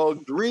tight. Well,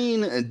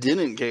 green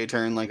didn't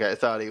K-turn like I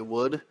thought he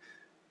would.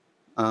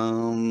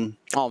 Oh,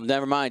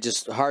 never mind.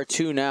 Just hard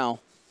 2 now.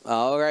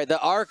 All right, the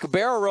arc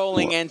barrel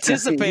rolling,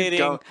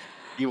 anticipating.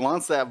 He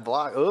wants that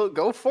block. Oh,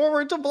 go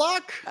forward to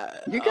block.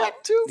 You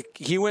got to.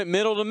 He went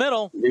middle to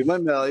middle. He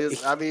went middle.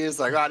 He's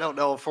like, I don't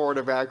know, forward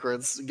or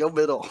backwards. Go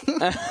middle.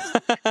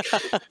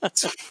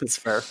 It's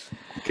fair.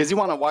 Because you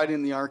want to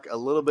widen the arc a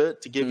little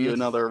bit to give you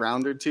another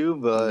round or 2,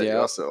 but you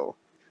also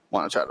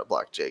want to try to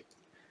block Jake.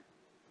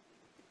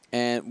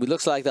 And it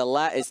looks like the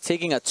LAT is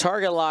taking a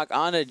target lock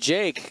onto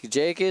Jake.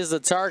 Jake is the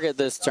target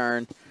this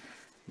turn.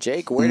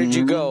 Jake, where did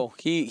you go?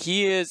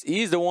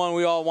 He's the one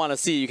we all want to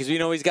see because we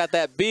know he's got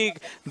that big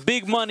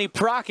money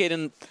procket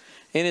in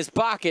in his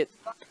pocket.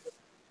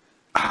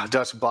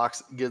 Dutch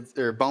blocks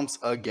bumps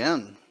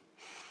again.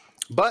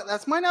 But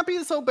that might not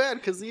be so bad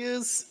because he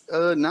is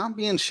not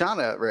being shot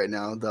at right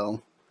now,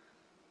 though.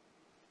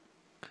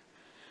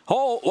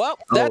 Oh, well,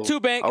 that two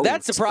bank,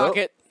 that's a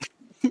procket.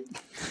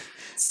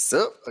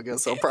 So, I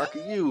guess I'll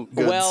procket you,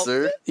 good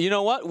sir. You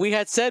know what? We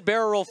had said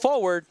barrel roll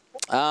forward.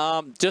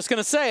 Just going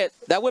to say it.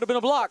 That would have been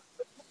a block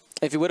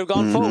if he would have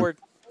gone forward.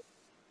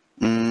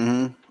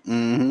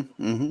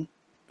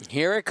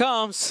 Here it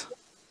comes.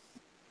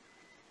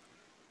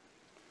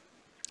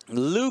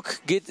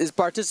 Luke is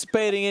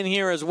participating in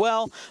here as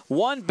well.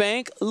 One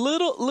bank,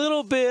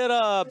 little bit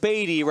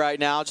baity right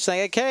now. Just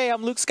saying, okay,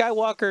 I'm Luke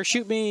Skywalker,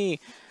 shoot me.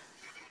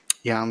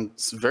 Yeah, I'm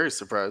very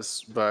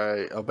surprised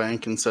by a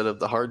bank instead of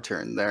the hard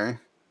turn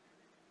there.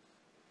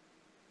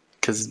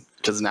 Cause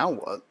now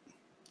what?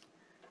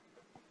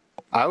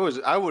 I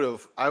would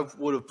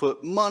have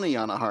put money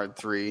on a hard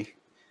 3.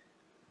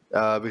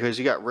 Because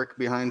you got Rick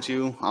behind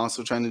you,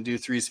 also trying to do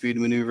 3-speed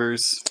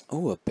maneuvers.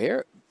 Oh, a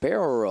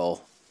barrel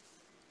roll.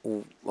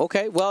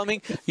 Okay, well, I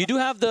mean, you do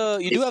have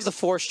the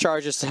force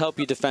charges to help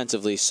you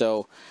defensively,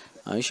 so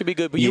you should be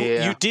good. But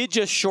you did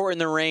just shorten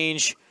the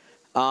range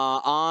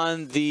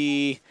on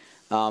the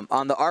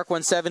Arc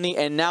 170,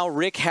 and now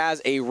Rick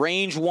has a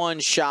range 1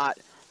 shot.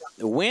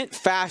 Went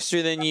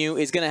faster than you.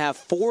 Is going to have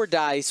 4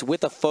 dice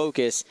with a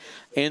focus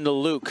in the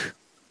Luke.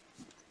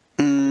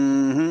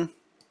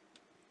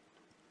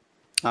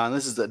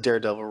 This is the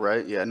Daredevil,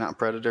 right? Yeah, not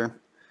Predator.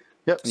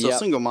 Yep. So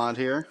single mod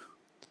here.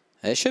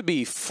 It should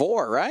be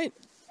 4, right?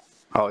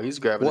 Oh, he's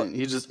grabbing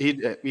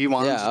it. He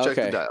wanted to check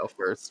the dial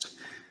first.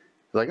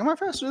 Like, am I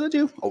faster than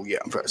you? Oh yeah,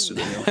 I'm faster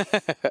than you.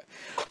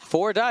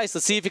 4 dice.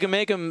 Let's see if you can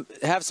make him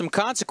have some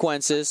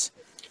consequences.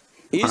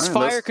 Is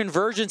fire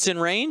convergence in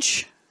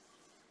range?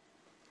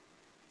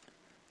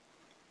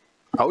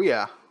 Oh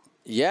yeah.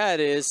 Yeah, it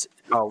is.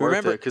 Oh,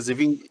 remember, because if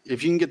you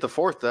can get the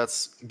 4th,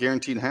 that's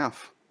guaranteed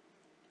half.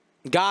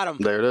 Got him.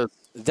 There it is.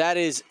 That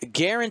is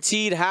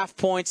guaranteed half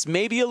points,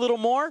 maybe a little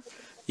more.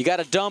 You got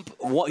to dump.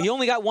 He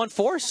only got 1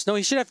 force. No,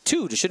 he should have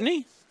 2, shouldn't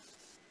he?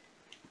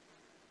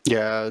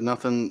 Yeah,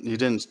 nothing. He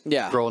didn't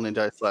roll any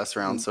dice last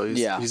round, so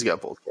he's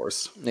got both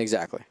force.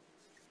 Exactly.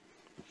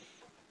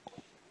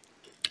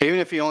 Even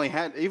if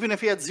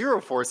he had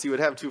 0 force, he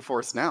would have 2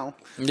 force now.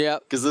 Yeah.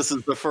 Because this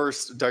is the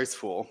first dice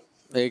pool.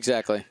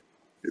 Exactly.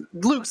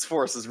 Luke's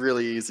force is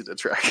really easy to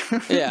track.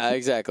 Yeah,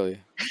 exactly.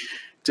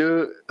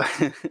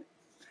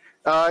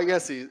 I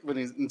guess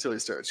until he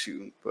starts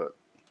shooting, but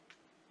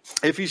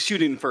if he's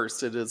shooting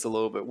first, it is a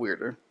little bit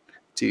weirder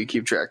to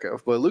keep track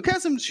of. But Luke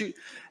has him shoot,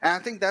 and I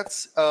think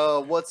that's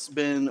what's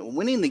been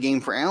winning the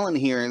game for Allen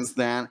here, is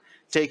that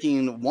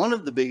taking one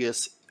of the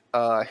biggest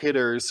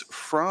hitters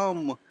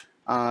from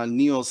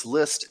Neil's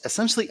list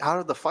essentially out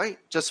of the fight,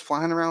 just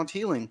flying around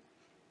healing.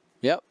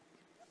 Yep.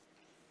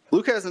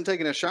 Luke hasn't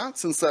taken a shot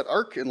since that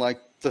arc in like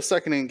the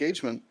second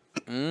engagement.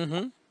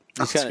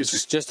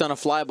 He's just on a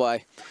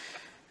flyby.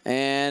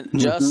 And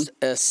just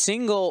a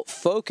single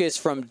focus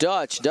from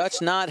Dutch.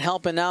 Dutch not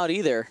helping out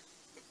either.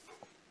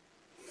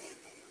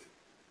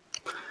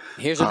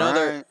 Here's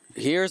another. Right.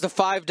 Here's the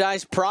 5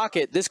 dice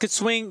procket. This could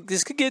swing.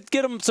 This could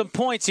get him some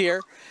points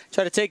here.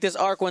 Try to take this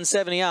Arc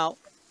 170 out.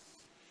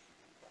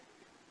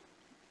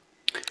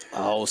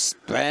 Oh,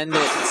 spend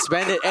it.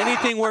 Spend it.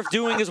 Anything worth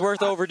doing is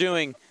worth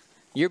overdoing.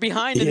 You're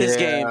behind in this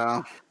game.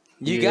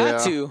 You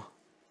got to.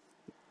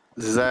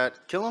 Does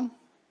that kill him?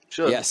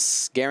 Should.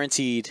 Yes,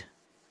 guaranteed.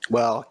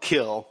 Well,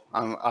 kill.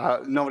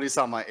 Nobody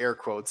saw my air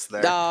quotes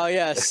there. Oh,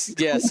 yes,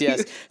 yes,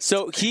 yes.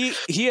 So he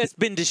has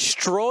been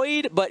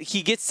destroyed, but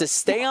he gets to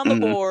stay on the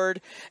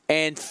board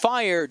and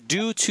fire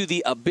due to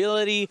the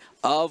ability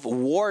of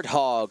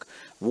Warthog.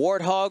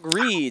 Warthog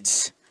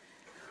reads,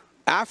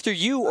 after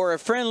you or a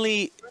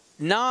friendly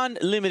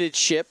non-limited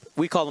ship,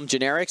 we call them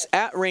generics,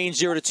 at range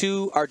 0 to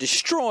 2 are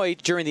destroyed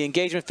during the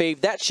engagement phase,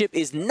 that ship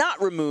is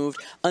not removed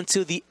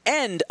until the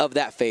end of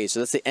that phase. So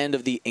that's the end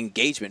of the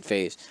engagement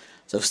phase.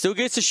 So still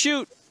gets to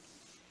shoot.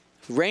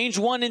 Range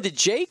 1 into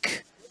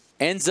Jake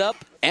ends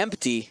up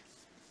empty.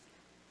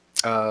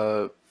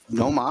 No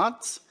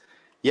mods?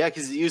 Yeah,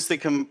 because you used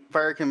the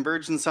fire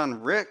convergence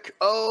on Rick.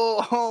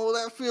 Oh,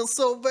 that feels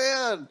so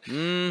bad.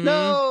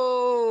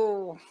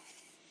 No.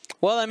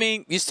 Well, I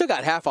mean, you still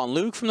got half on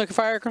Luke from the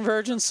fire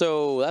convergence,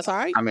 so that's all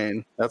right. I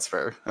mean, that's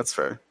fair. That's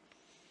fair.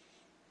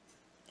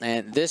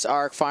 And this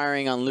arc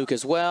firing on Luke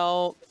as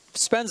well.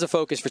 Spends the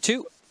focus for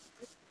 2.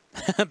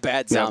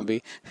 Bad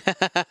zombie.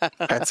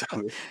 Bad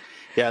zombie.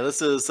 Yeah,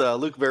 this is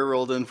Luke barrel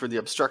rolled in for the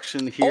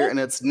obstruction here, and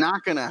it's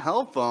not going to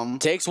help him.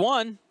 Takes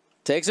 1.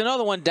 Takes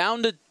another one.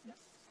 Down to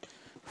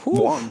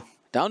 1.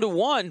 Down to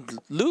 1.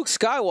 Luke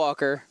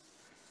Skywalker.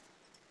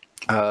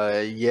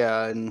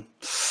 Yeah, and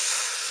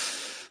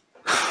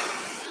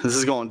this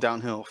is going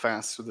downhill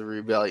fast with the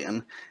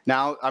rebellion.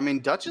 Now, I mean,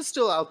 Dutch is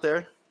still out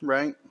there,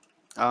 right?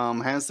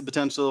 Has the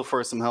potential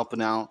for some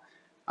helping out.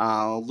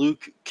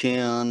 Luke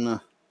can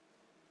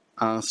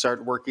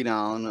start working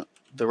on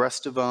the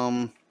rest of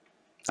them.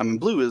 I mean,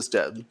 Blue is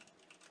dead,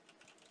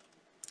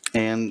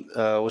 and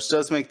which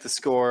does make the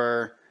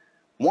score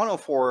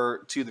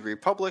 104 to the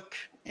Republic,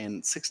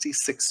 and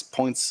 66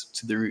 points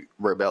to the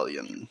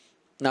Rebellion.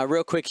 Now,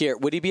 real quick here,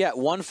 would he be at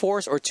 1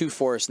 force or 2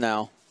 force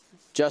now?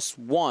 Just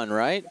 1,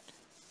 right?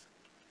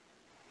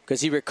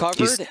 Because he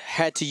recovered,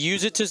 had to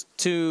use it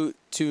to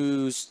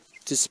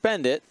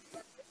spend it.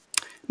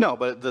 No,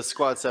 but the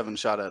Squad 7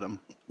 shot at him.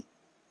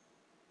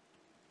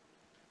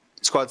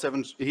 Squad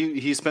 7,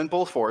 he spent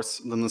both force,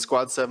 then the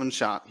Squad 7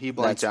 shot, he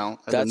blanked out,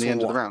 and then the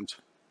end of the round.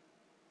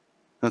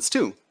 That's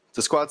 2.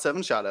 The Squad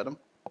 7 shot at him.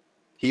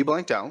 He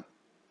blanked out.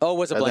 Oh, it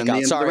was a blank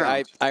out.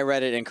 Sorry, I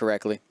read it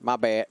incorrectly. My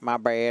bad. My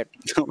bad.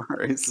 No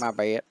worries. My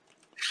bad.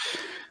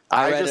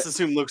 I just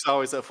assume Luke's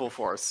always at full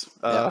force.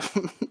 Yeah.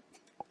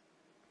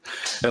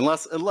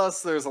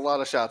 Unless there's a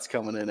lot of shots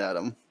coming in at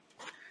him.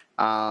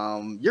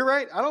 You're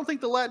right. I don't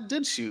think the Lat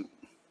did shoot.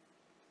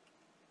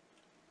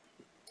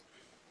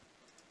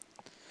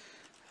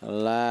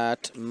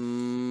 Lat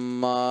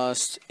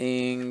must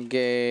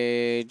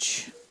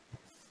engage.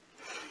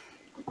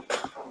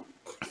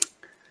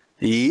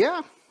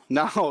 Yeah.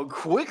 Now, a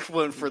quick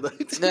one for the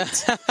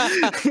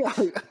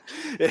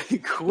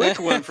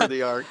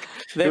arc.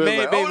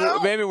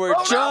 Maybe we're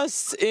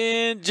just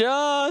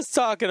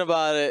talking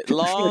about it.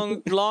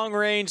 Long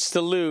range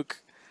to Luke.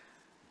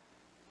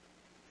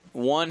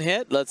 1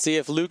 hit. Let's see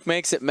if Luke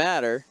makes it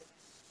matter.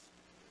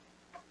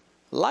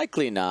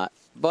 Likely not,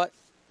 but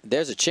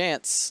there's a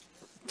chance.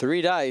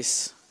 3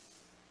 dice,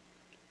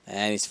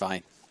 and he's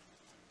fine.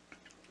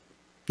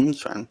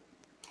 He's fine.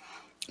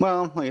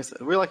 Well, like I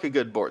said, we like a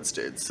good board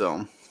stage,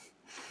 so.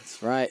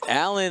 That's right.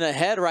 Allen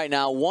ahead right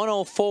now,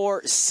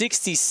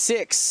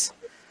 104-66.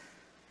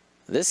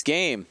 This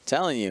game,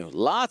 telling you,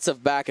 lots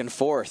of back and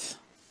forth.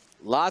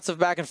 Lots of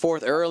back and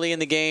forth early in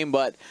the game,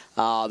 but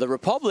the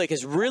Republic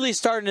is really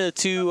starting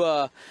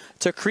to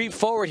creep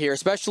forward here,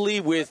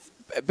 especially with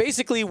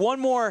basically one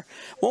more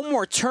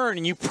turn,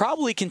 and you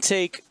probably can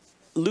take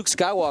Luke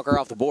Skywalker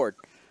off the board.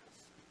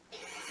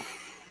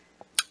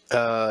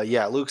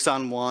 Yeah, Luke's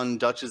on 1,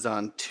 Dutch is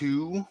on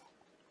 2.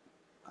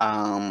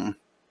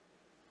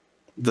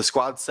 The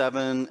Squad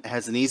 7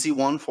 has an easy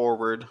 1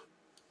 forward,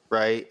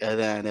 right? And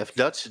then if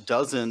Dutch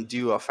doesn't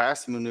do a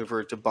fast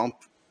maneuver to bump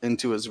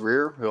into his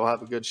rear, he'll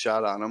have a good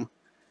shot on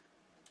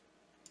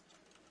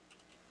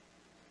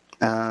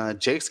him.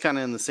 Jake's kind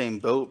of in the same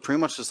boat,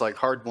 pretty much just like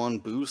hard 1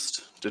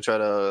 boost to try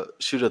to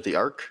shoot at the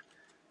arc.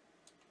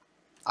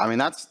 I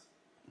mean,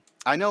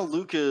 I know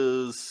Luke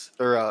is,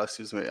 I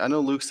know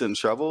Luke's in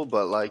trouble,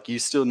 but like you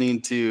still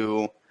need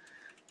to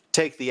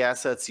take the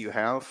assets you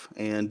have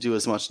and do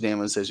as much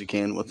damage as you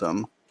can with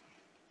them.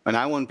 And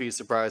I wouldn't be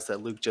surprised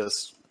that Luke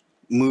just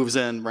moves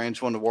in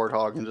range 1 to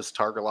Warthog and just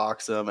target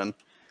locks him and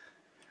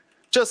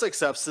just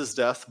accepts his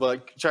death,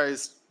 but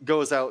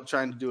goes out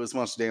trying to do as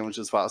much damage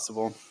as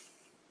possible.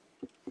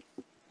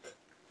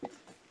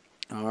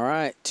 All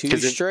right, 2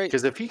 straight.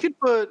 Because if he could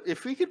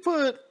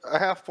put a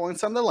half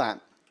points on the Lat,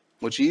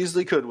 which he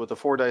easily could with a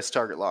 4 dice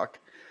target lock,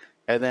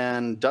 and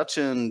then Dutch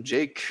and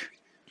Jake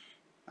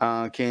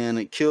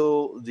can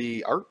kill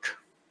the arc.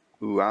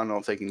 Ooh, I don't know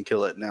if they can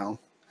kill it now.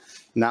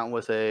 Not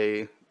with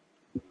a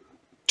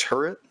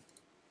turret.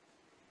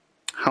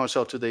 How much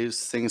health do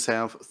these things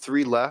have?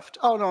 3 left.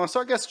 Oh, no, so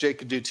I guess Jake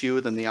could do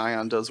 2, then the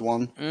Ion does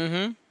 1.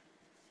 Mm-hmm.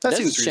 That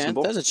seems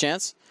reasonable. There's a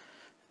chance.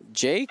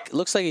 Jake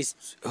looks like he's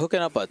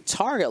hooking up a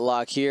target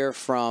lock here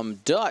from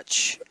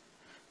Dutch.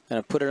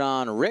 Gonna put it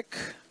on Rick.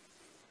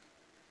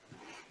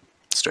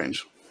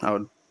 Strange. I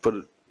would put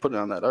it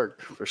on that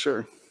arc for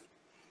sure.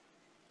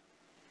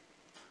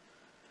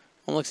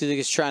 Well, looks like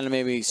he's trying to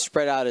maybe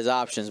spread out his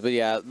options, but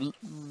yeah,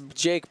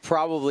 Jake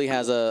probably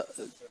has I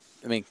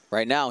mean,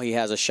 right now he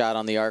has a shot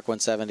on the arc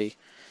 170.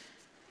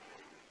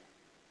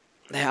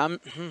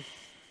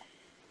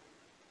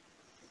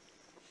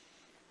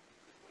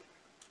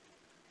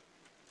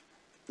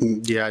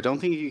 Yeah, I don't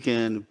think you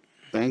can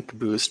bank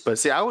boost, but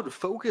see, I would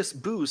focus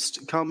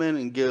boost, come in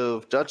and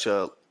give Dutch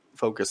a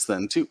focus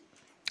then too.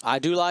 I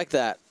do like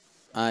that.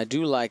 I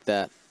do like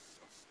that.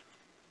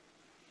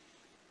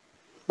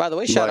 By the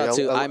way, shout out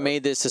to I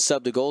Made This to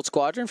Sub to Gold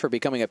Squadron for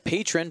becoming a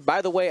patron.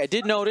 By the way, I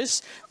did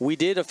notice we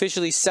did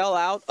officially sell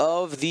out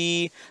of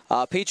the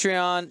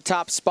Patreon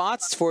top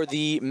spots for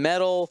the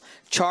metal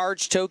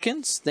charge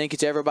tokens. Thank you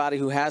to everybody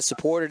who has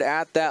supported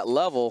at that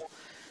level.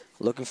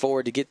 Looking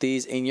forward to get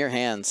these in your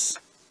hands.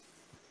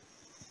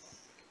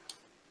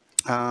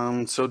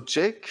 So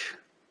Jake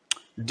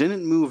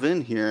didn't move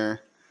in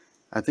here.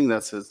 I think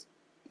that's a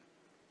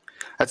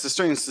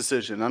strange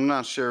decision. I'm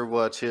not sure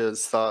what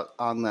his thought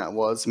on that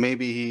was.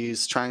 Maybe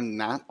he's trying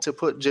not to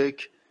put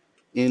Jake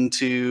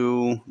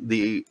into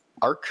the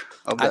arc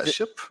of that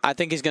ship. I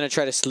think he's going to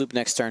try to sloop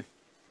next turn.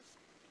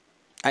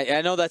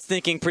 I know that's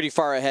thinking pretty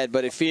far ahead,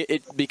 but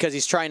because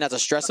he's trying not to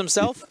stress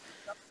himself.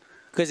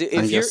 Because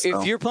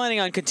if you're planning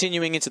on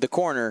continuing into the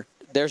corner,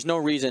 there's no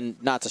reason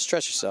not to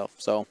stress yourself.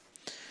 So,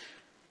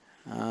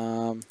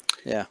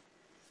 yeah.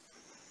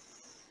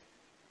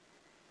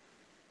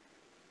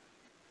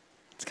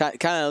 It's kind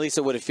of at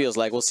least what it feels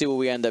like. We'll see what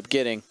we end up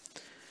getting.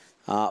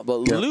 But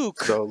yeah,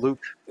 Luke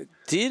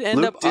did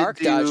end up arc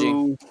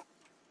dodging.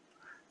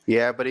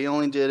 Yeah, but he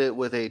only did it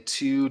with a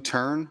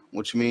 2-turn,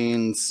 which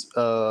means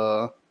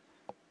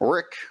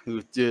Rick,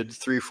 who did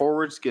 3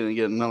 forwards, going to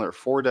get another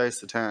 4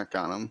 dice attack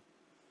on him.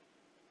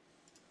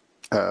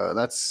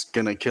 That's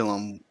going to kill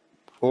him.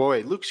 Oh,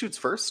 wait, Luke shoots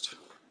first.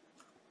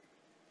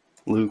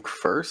 Luke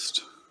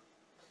first.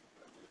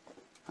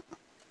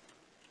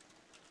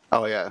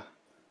 Oh, yeah.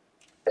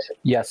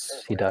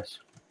 Yes, he does.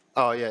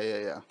 Oh,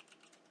 yeah.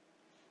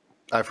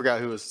 I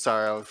forgot who was,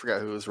 sorry, I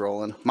forgot who was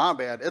rolling. My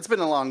bad. It's been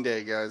a long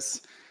day,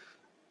 guys.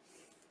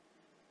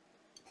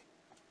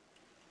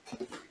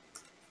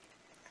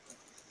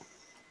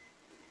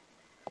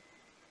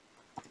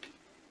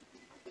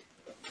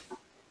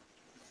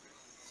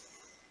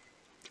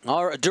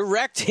 All right,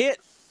 direct hit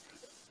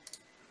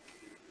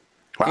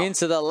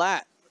into the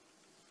lat.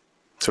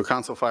 So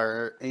console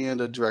fire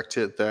and a direct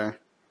hit there.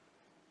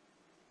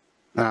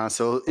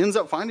 So ends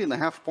up finding the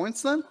half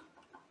points then?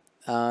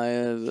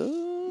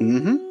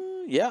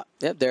 Yeah,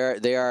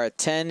 they are a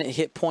 10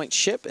 hit point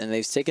ship, and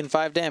they've taken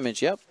 5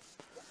 damage. Yep.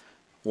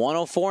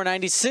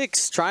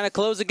 104.96, trying to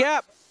close the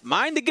gap.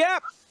 Mind the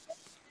gap.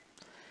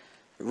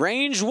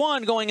 Range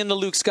 1 going into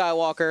Luke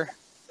Skywalker.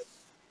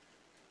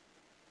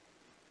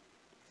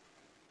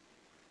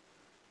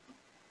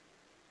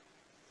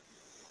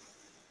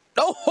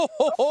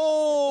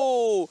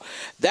 Oh,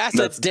 that's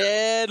a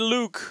dead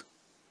Luke.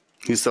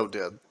 He's so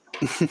dead.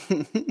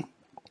 Nothing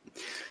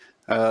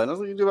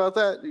you can do about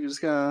that. You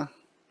just gotta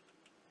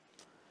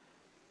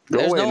go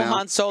There's away no now.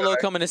 Han Solo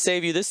coming to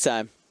save you this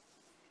time.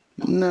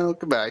 No,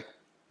 goodbye.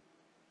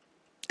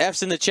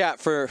 F's in the chat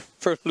for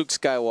Luke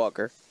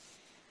Skywalker.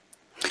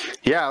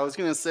 Yeah, I was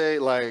gonna say,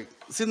 like,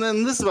 see,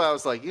 then this is why I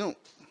was like,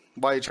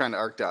 why are you trying to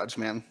arc dodge,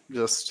 man?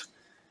 Just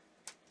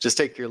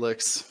take your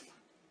licks.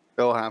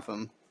 Go have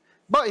him.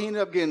 But he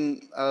ended up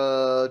getting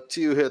 2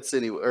 hits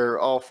anyway, or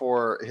all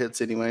 4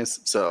 hits anyways.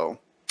 So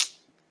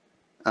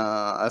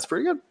that's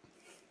pretty good.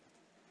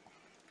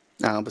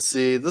 But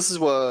see, this is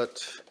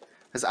what,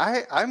 because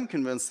I'm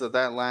convinced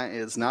that lat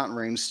is not in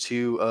range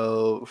 2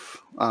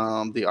 of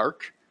the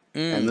arc,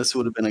 and this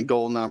would have been a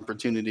golden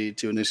opportunity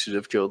to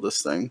initiative kill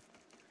this thing.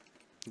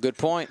 Good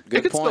point. It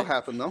Good could point. still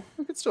happen, though.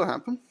 It could still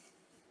happen.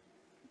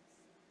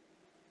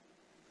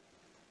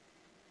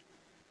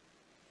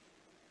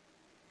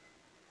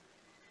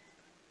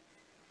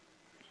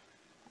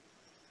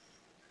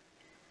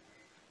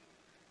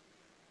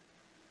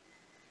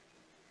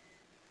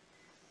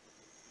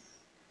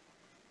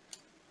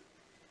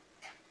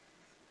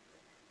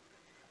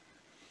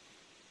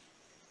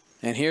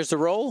 And here's the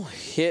roll.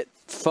 Hit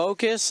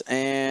focus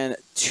and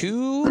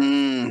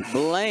 2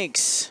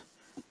 blanks.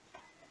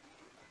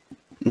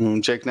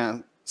 Jake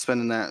not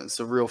spending that,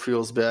 so real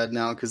feels bad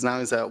now because now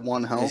he's at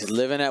 1 health. He's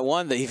living at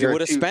 1. If he would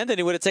have spent it,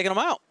 he would have taken him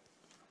out.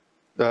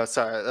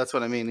 Sorry, that's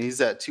what I mean.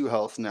 He's at 2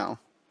 health now.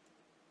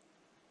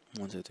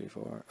 1, 2, 3,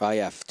 4. Oh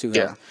yeah, 2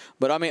 health.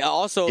 But I mean,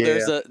 also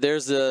there's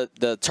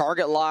the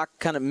target lock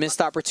kind of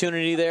missed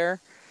opportunity there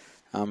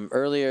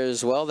earlier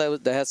as well.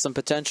 That had some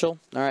potential.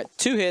 All right,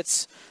 2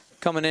 hits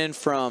coming in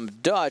from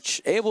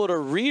Dutch, able to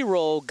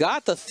re-roll,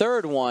 got the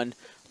 3rd one.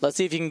 Let's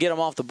see if you can get him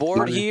off the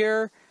board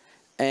here.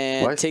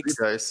 And takes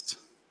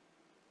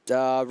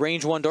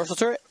range 1 dorsal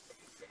turret.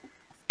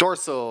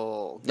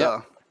 Dorsal.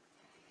 Yep.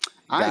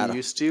 I'm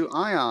used to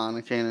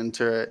ion cannon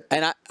turret.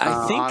 And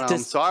I think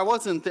this, so I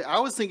wasn't. I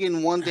was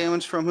thinking 1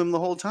 damage from him the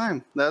whole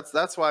time. That's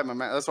why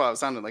that's why I was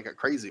sounding like a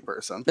crazy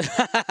person.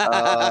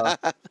 I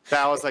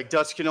was like,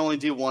 Dutch can only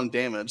do 1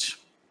 damage.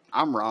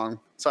 I'm wrong.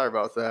 Sorry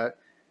about that.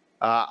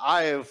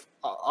 I have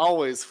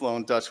always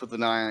flown Dutch with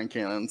an ion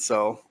cannon,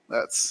 so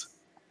that's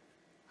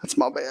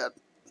my bad.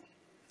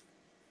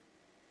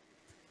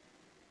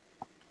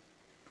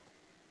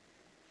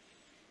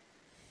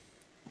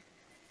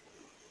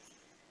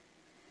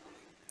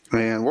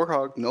 And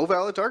Warthog, no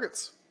valid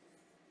targets.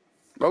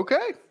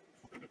 Okay,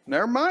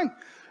 never mind.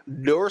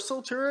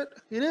 Dorsal turret,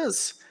 it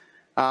is.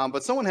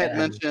 But someone had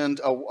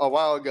mentioned a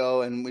while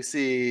ago, and we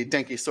see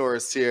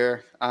Denkisaurus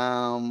here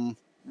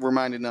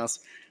reminding us,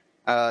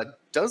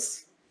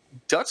 does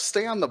Dutch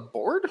stay on the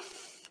board?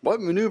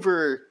 What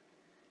maneuver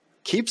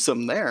keeps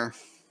him there?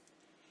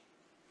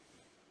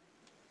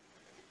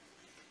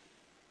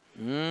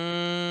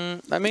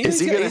 I mean,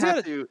 he's got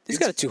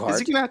it too hard. Is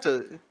he gonna have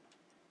to?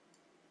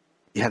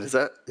 Yeah, is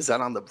that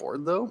on the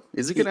board though?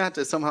 Is he gonna have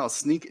to somehow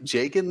sneak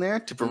Jake in there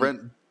to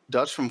prevent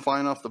Dutch from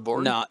flying off the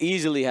board? No,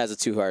 easily has it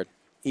too hard.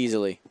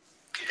 Easily,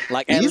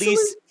 like at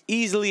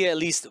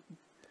least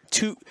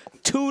 2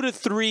 to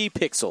 3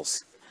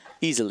 pixels,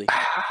 easily.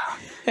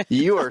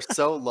 You are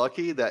so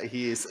lucky that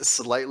he's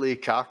slightly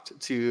cocked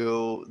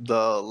to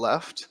the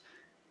left.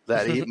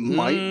 That he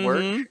might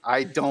work.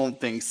 I don't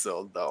think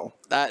so, though.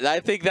 I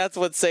think that's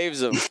what saves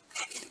him.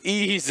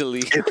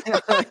 Easily.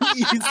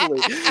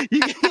 Easily.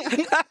 You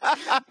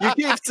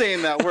keep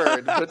saying that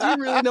word, but do you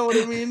really know what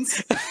it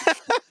means?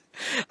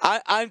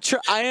 I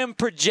am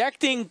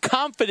projecting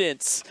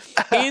confidence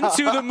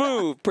into the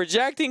move.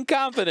 Projecting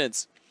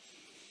confidence.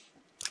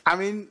 I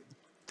mean,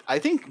 I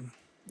think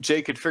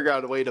Jay could figure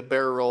out a way to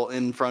barrel roll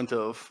in front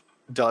of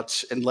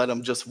Dutch and let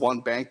him just one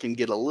bank and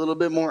get a little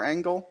bit more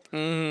angle.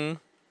 Mm-hmm.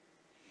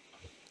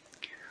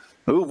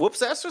 Ooh,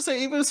 whoops! Astros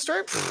say even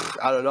straight.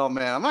 I don't know,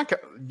 man. I'm not.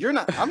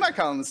 I'm not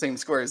counting the same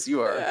square as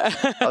you are.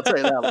 I'll tell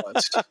you that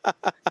much.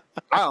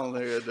 I don't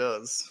think it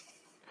does.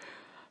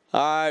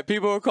 All right,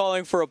 people are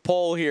calling for a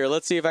poll here.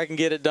 Let's see if I can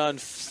get it done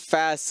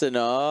fast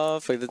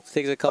enough. It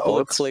takes a couple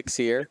of clicks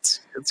here.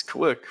 It's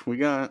quick. We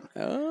got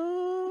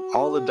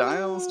all the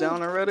dials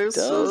down already. Does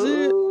so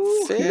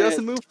it fit? He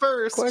doesn't move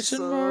first.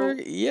 Question mark?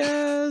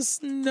 Yes.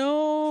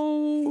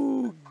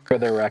 No. For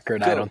the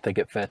record, I don't think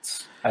it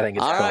fits. I think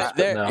it's all right.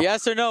 There. No.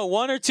 Yes or no?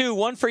 1 or 2.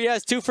 1 for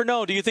yes, 2 for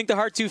no. Do you think the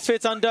heart 2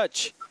 fits on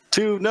Dutch?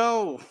 2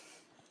 no.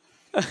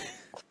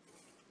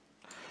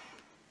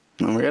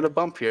 And we got a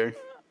bump here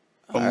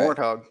from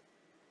Warthog.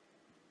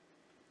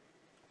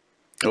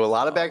 Oh, a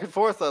lot of back and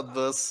forth on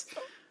this.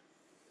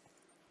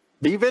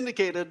 Be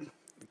vindicated.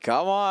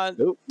 Come on.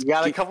 Nope. You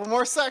got a couple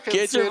more seconds.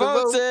 Get your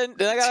votes in.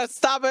 Then I got to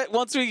stop it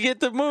once we get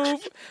the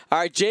move. All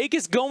right, Jake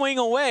is going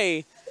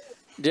away.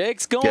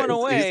 Jake's going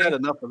away. He's had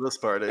enough of this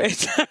party.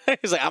 He's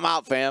like, I'm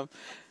out, fam.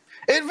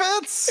 It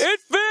fits. It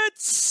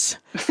fits.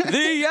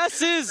 The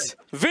yes is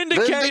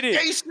vindicated.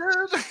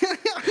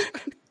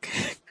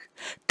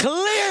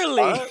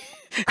 Clearly.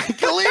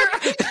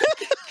 Clearly.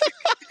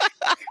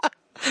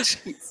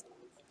 Jeez.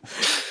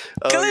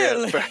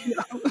 Clearly.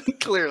 Yeah.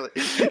 Clearly.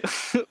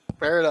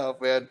 Fair enough,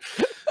 man.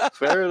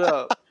 Fair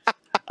enough.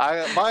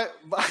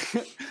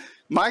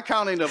 My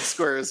counting of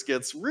squares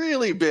gets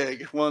really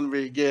big when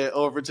we get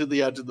over to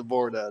the edge of the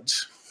board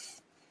edge.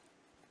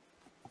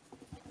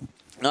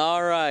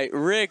 All right,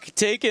 Rick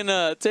taking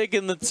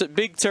the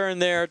big turn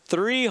there.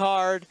 3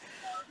 hard.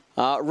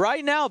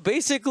 Right now,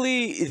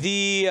 basically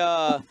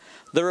the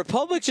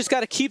Republic just got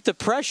to keep the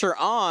pressure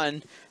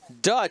on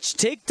Dutch.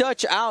 Take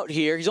Dutch out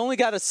here. He's only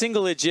got a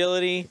single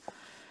agility.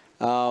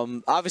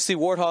 Obviously,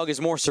 Warthog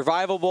is more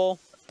survivable.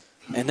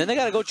 And then they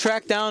got to go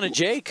track down a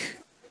Jake,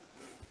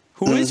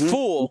 who is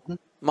full,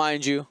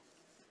 mind you.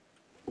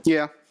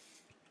 Yeah.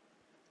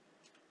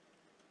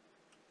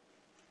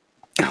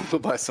 We'll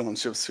buy someone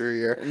ships through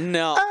here.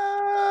 No.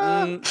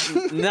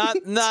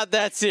 Not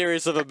that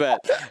serious of a bet.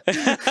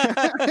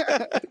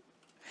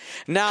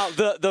 Now,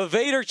 the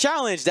Vader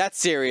challenge, that's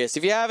serious.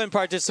 If you haven't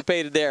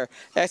participated there,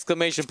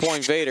 exclamation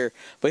point Vader.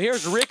 But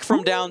here's Rick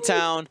from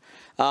downtown,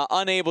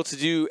 unable to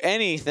do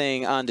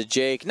anything onto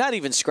Jake, not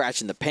even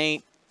scratching the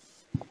paint.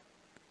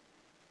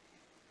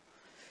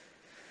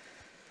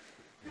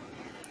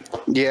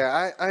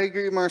 Yeah, I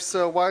agree,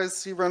 Marcel. Why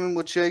is he running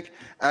with Jake?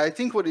 I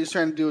think what he's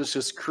trying to do is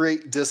just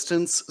create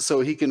distance so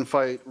he can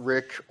fight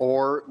Rick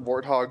or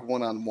Warthog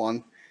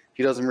one-on-one.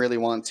 He doesn't really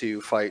want to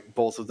fight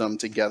both of them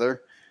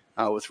together,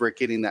 with Rick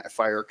getting that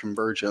fire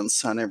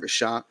convergence on every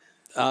shot.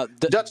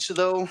 Dutch,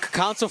 though.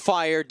 Council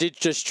Fire did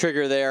just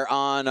trigger there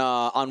on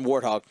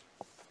Warthog.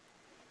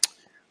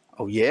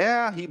 Oh,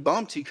 yeah, he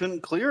bumped. He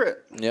couldn't clear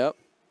it. Yep.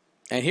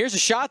 And here's a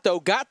shot, though.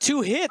 Got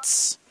 2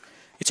 hits.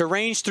 It's a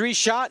range 3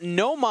 shot.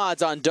 No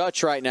mods on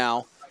Dutch right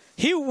now.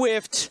 He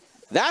whiffed.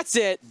 That's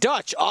it.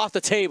 Dutch off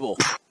the table.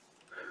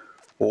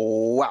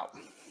 Wow.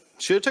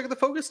 Should have taken the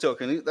focus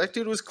token. That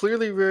dude was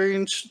clearly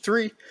range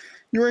 3.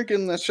 You weren't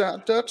getting that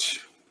shot,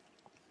 Dutch.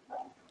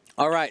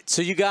 All right.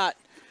 So you got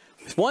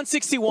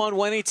 161,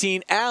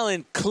 118.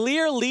 Allen,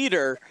 clear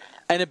leader.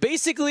 And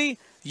basically,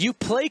 you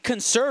play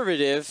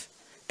conservative,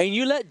 and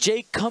you let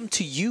Jake come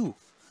to you.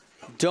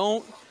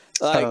 Don't,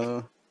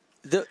 like...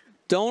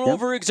 Don't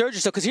overexert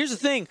yourself, because here's the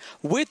thing: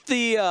 with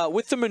the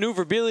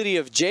maneuverability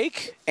of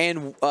Jake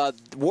and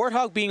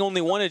Warthog being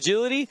only 1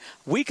 agility,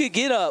 we could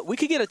get a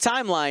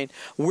timeline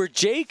where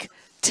Jake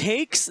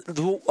takes the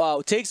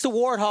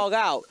Warthog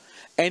out,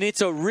 and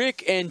it's a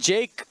Rick and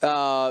Jake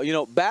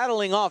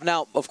battling off.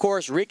 Now, of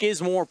course, Rick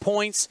is more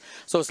points,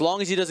 so as long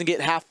as he doesn't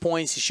get half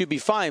points, he should be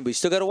fine. But you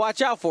still got to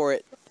watch out for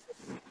it.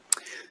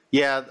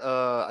 Yeah,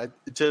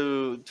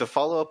 to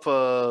follow up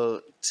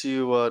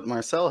to what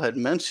Marcel had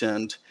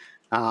mentioned.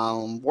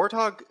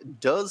 Warthog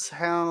does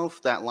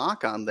have that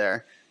lock on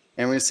there,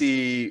 and we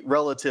see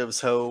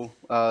relatives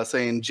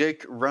saying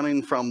Jake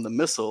running from the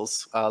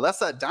missiles. That's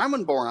that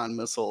diamond boron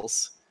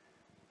missiles.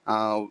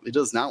 It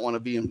does not want to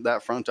be in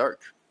that front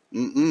arc.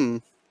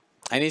 And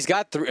he's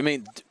got 3. I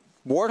mean,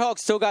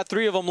 Warthog's still got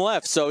 3 of them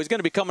left, so he's going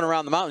to be coming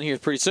around the mountain here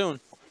pretty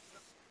soon.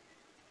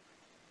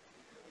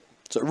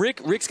 So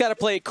Rick's got to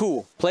play it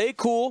cool. Play it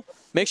cool.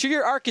 Make sure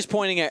your arc is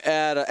pointing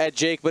at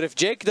Jake. But if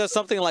Jake does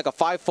something like a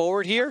 5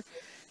 forward here,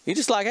 you're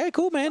just like, hey,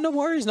 cool, man. No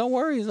worries, no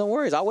worries, no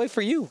worries. I'll wait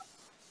for you.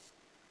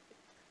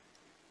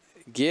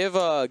 Give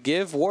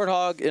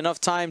Warthog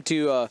enough time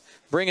to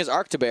bring his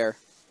arc to bear.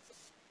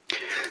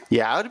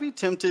 Yeah, I would be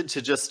tempted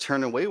to just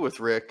turn away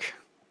with Rick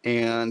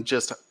and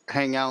just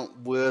hang out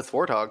with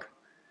Warthog.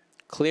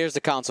 Clears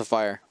the Council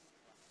Fire.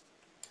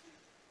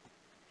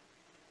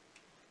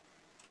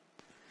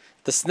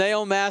 The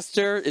Snail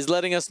Master is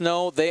letting us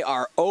know they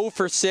are 0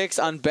 for 6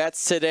 on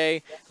bets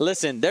today.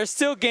 Listen, there's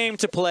still game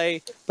to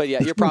play, but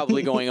yeah, you're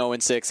probably going 0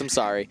 and 6. I'm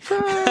sorry.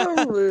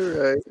 Probably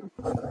right.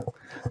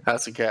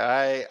 That's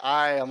okay.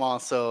 I am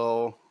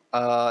also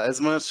As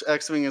much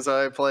X-Wing as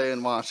I play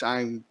and watch,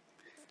 I'm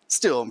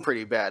still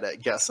pretty bad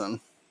at guessing.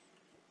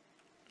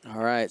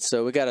 All right,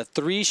 so we got a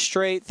 3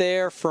 straight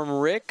there from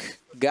Rick.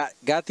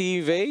 Got the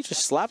evade.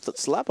 Just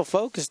slap a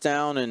focus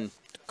down and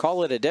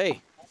call it a day.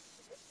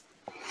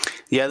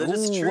 Yeah, that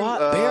is true.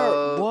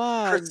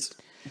 What?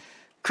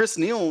 Chris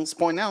Neal's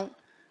pointing out,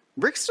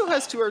 Rick still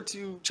has 2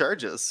 R2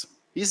 charges.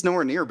 He's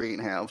nowhere near being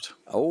halved.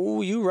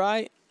 Oh, you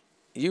right.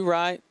 You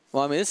right.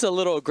 Well, I mean, it's a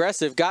little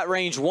aggressive. Got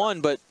range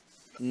 1, but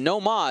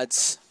no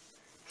mods.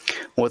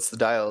 What's the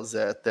dials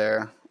at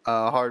there?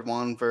 Hard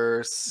 1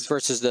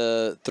 versus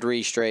the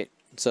 3 straight.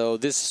 So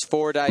this is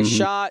 4 dice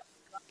shot.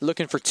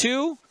 Looking for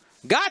 2.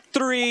 Got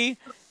 3.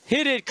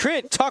 Hit it.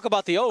 Crit. Talk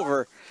about the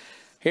over.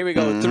 Here we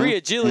go. 3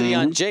 agility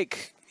on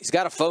Jake. He's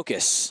got to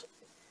focus.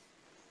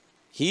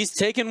 He's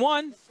taking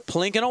 1.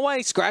 Plinking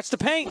away. Scratch the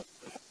paint.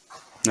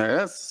 There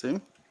it is.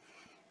 See?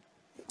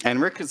 And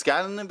Rick has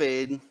got an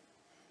evade.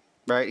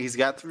 Right? He's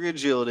got 3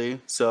 agility.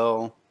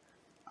 So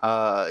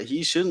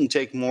he shouldn't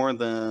take more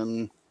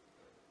than...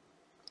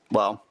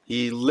 Well,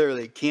 he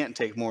literally can't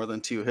take more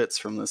than 2 hits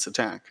from this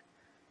attack.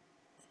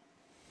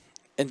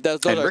 And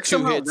those are Rick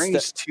 2 hits.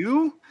 Range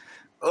 2?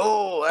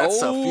 Oh, that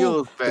stuff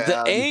feels bad.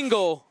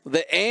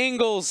 The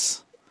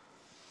angles.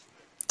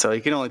 So he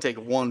can only take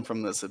 1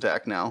 from this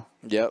attack now.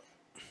 Yep.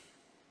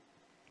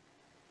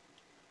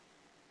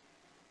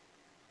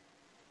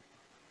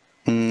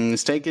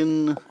 He's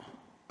taken...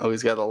 Oh,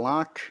 he's got a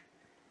lock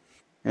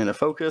and a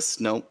focus.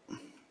 Nope.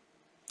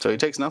 So he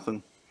takes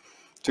nothing.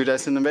 2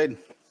 dice in evade.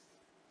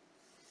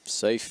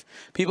 Safe.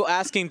 People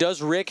asking,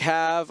 does Rick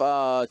have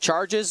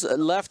charges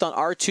left on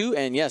R2?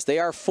 And yes, they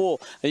are full.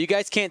 Now, you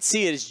guys can't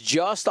see it. It's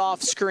just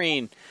off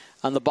screen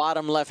on the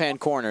bottom left-hand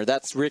corner.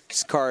 That's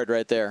Rick's card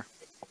right there.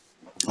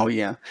 Oh,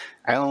 yeah.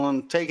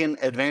 Alan taking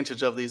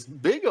advantage of these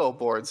big old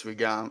boards we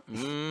got.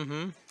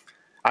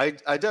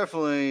 I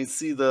definitely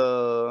see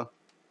the...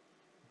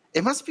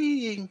 It must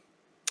be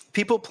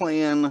people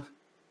playing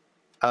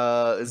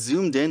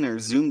zoomed in or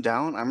zoomed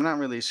out. I'm not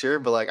really sure,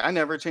 but like I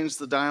never change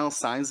the dial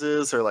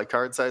sizes or like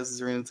card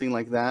sizes or anything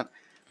like that.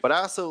 But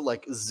I also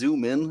like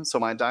zoom in, so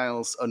my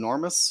dial's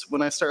enormous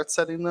when I start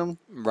setting them.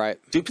 Right.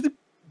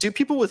 Do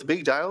people with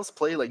big dials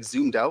play like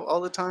zoomed out all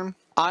the time?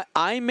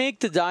 I make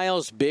the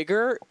dials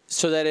bigger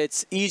so that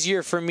it's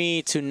easier for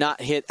me to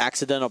not hit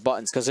accidental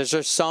buttons because there's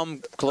just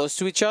some close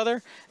to each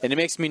other and it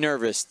makes me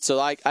nervous. So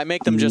I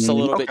make them just a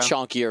little bit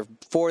chunkier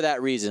for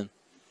that reason.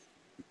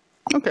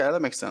 Okay,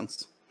 that makes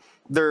sense.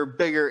 They're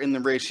bigger in the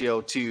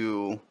ratio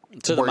to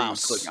the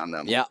mouse. You click on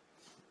them. Yeah.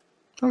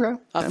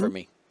 Okay. Not for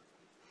me.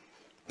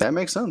 That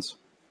makes sense.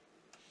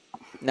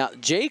 Now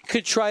Jake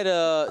could try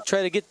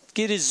to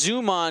get his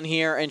zoom on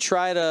here and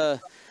try to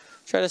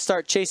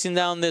start chasing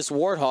down this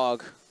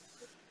warthog.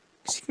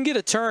 He can get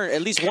a turn,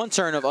 at least 1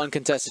 turn of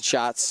uncontested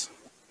shots.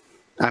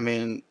 I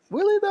mean,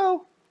 will he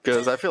though?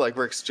 Because I feel like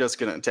Rick's just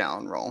gonna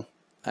talon roll.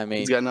 I mean,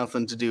 he's got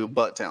nothing to do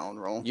but talon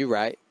roll. You're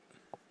right.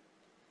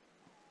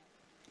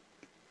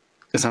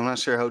 Because I'm not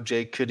sure how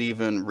Jake could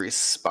even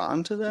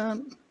respond to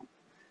that.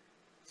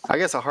 I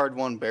guess a hard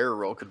 1 barrel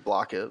roll could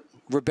block it.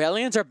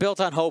 Rebellions are built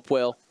on hope,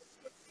 Will.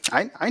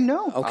 I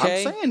know.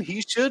 Okay. I'm saying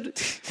he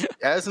should,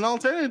 as an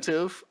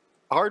alternative,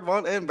 hard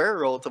 1 and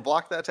barrel roll to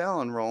block that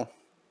talon roll.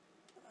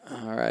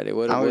 All right. I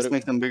always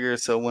make them bigger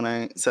so when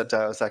I set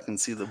dials, I can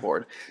see the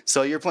board.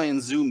 So you're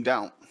playing zoomed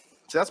out.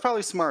 So that's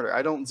probably smarter.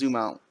 I don't zoom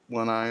out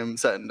when I'm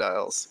setting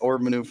dials or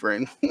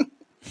maneuvering.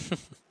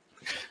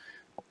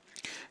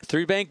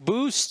 3-bank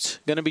boost.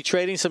 Going to be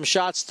trading some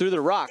shots through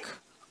the rock.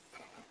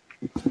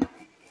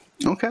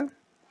 Okay.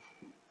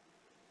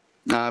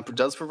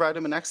 Does provide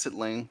him an exit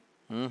lane.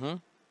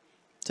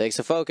 Takes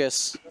a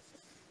focus.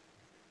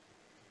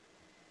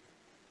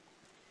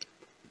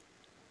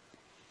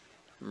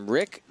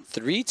 Rick,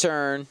 3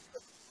 turn.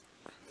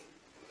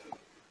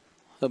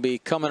 He'll be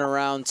coming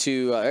around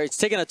to... it's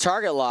taking a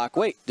target lock.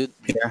 Wait.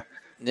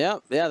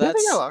 Yeah, that's... They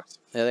got locks.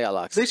 Yeah, they got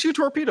locks. They shoot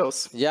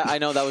torpedoes. Yeah, I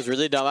know. That was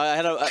really dumb. I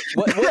had a...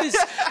 what is...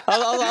 I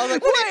was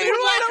like,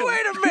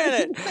 wait a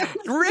minute.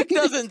 Rick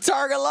doesn't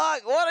target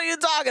lock. What are you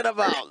talking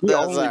about?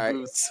 That's all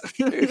right.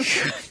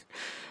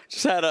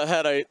 Just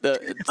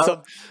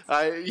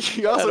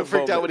you also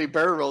freaked out when he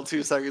barrel rolled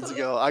 2 seconds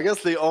ago. I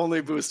guess the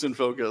only boost in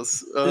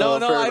focus. No,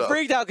 I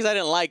freaked out because I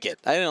didn't like it.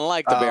 I didn't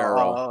like the barrel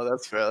roll. Oh,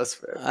 that's fair. That's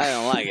fair. I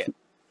didn't like it.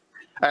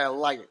 I didn't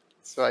like it,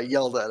 so I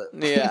yelled at it.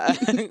 Yeah.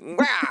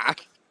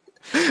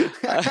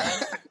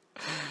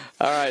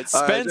 All right,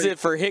 spends it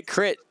for hit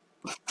crit.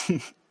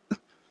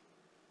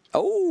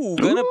 Oh,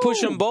 gonna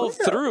push them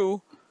both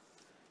through.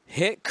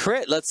 Hit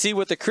crit. Let's see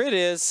what the crit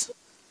is.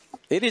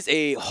 It is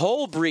a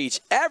hull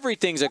breach.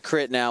 Everything's a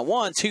crit now.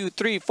 1, 2,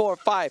 3, 4,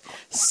 5,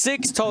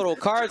 6 total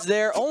cards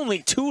there. Only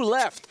 2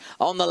 left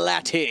on the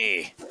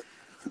latte.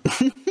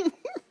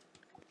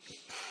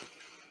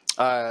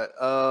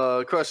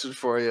 Question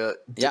for you.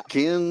 Yeah.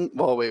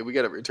 Well, wait, we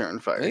got a return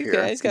fire here.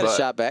 Yeah, he's got a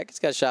shot back. He's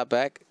got a shot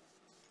back.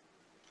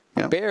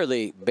 Yeah.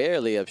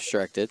 Barely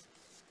obstructed.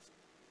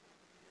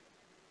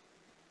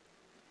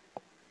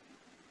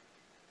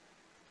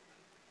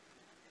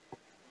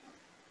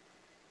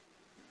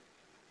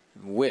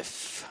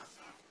 Whiff.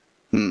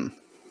 Yeah,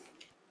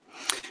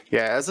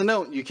 as a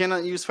note, you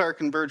cannot use fire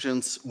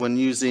convergence when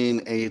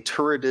using a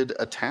turreted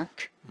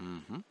attack.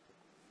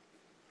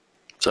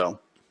 So,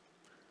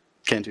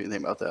 can't do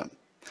anything about that.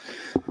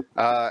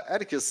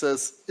 Atticus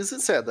says, is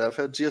it sad that I've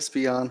had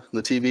GSP on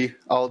the TV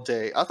all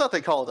day? I thought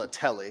they called it a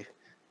telly,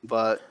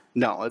 but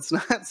no, it's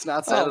not. It's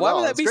not sad at all. Why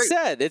would that It's be great.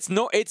 sad?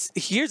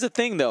 Here's the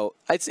thing, though.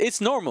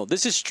 It's normal.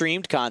 This is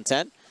streamed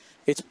content.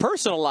 It's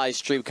personalized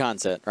streamed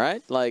content,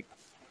 right? Like,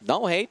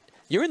 don't hate.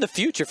 You're in the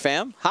future,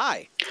 fam.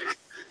 Hi.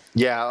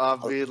 Yeah, I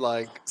mean,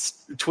 like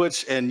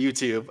Twitch and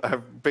YouTube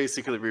have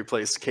basically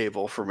replaced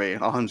cable for me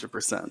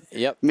 100%.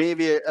 Yep.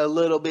 Maybe a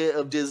little bit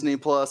of Disney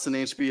Plus and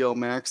HBO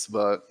Max,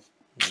 but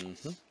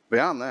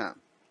beyond that,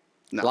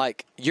 no.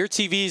 Like, your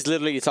TV is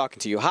literally talking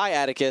to you. Hi,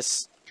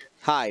 Atticus.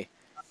 Hi.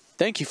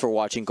 Thank you for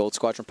watching Gold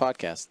Squadron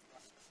Podcast.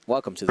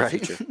 Welcome to the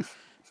future.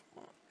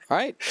 All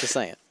right? Just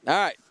saying. All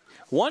right.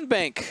 One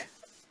bank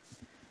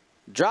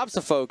drops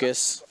the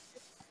focus.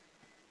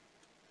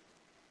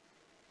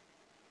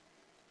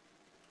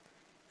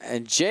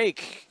 And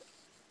Jake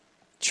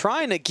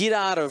trying to get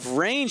out of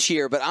range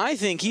here, but I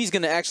think he's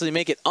going to actually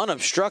make it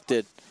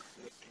unobstructed.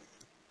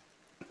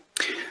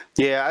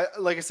 Yeah,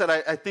 like I said,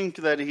 I think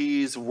that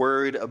he's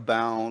worried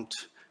about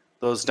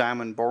those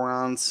diamond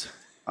borons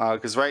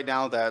because right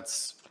now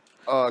that's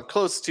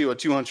close to a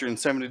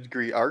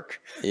 270-degree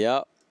arc.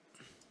 Yep.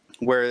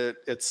 Where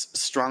it's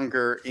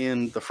stronger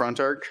in the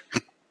front arc.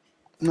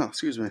 No,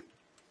 excuse me.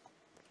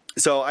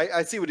 So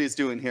I see what he's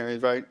doing here,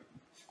 right?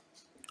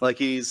 Like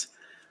he's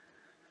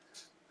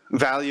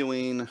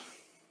valuing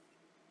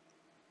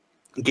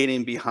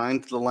getting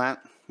behind the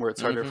lat where it's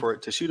harder for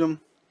it to shoot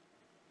him.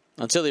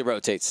 Until he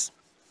rotates.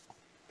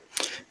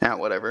 Yeah,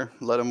 whatever.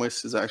 Let him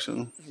waste his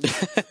action.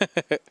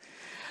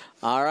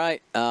 All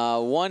right.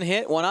 One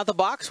hit, one out the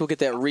box. We'll get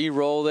that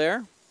re-roll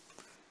there.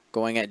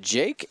 Going at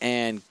Jake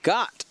and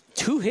got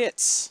 2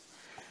 hits.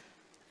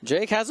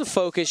 Jake has a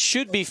focus.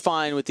 Should be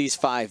fine with these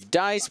 5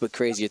 dice, but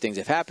crazier things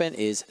have happened.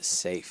 Is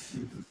safe.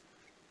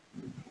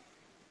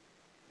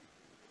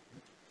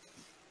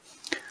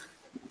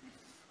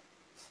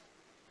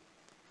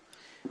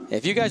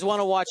 If you guys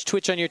want to watch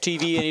Twitch on your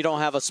TV and you don't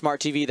have a smart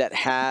TV that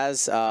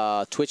has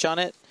Twitch on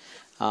it,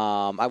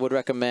 I would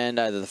recommend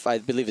either I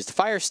believe it's the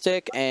Fire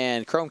Stick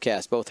and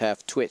Chromecast both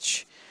have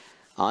Twitch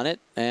on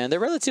it, and they're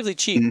relatively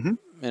cheap. You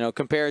know,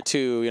 compared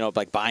to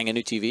like buying a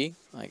new TV.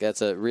 Like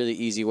that's a really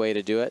easy way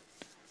to do it.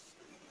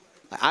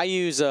 I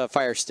use a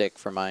Fire Stick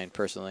for mine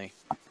personally,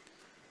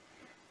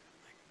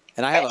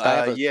 and I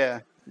have a yeah.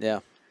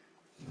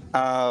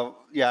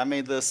 I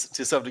made this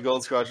to sub to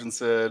Gold Squadron.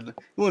 Said you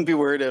wouldn't be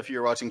worried if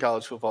you're watching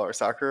college football or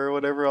soccer or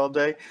whatever all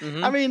day.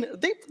 I mean,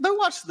 they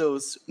watch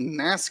those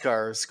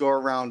NASCARs go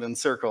around in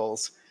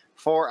circles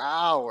for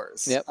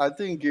hours. Yep. I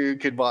think you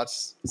could watch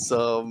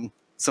some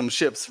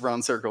ships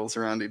run circles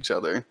around each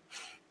other.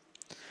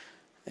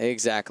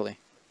 Exactly.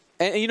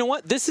 And you know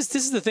what? This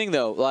is the thing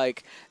though.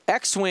 Like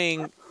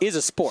X-Wing is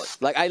a sport.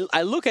 Like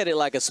I look at it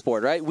like a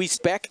sport, right? We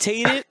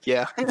spectate it.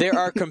 Yeah. There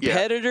are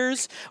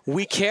competitors. Yeah.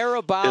 We care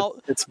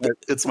about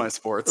it's my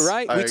sports.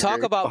 Right. We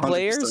talk about 100%.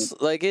 Players.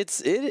 Like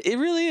it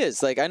really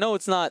is. Like I know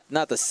it's not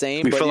the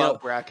same. We but, fill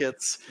out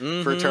brackets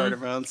for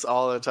tournaments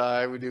all the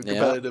time. We do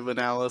competitive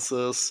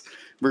analysis.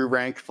 We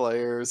rank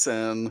players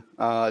and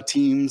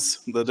teams,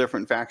 the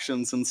different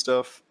factions and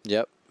stuff.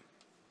 Yep.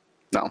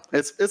 No,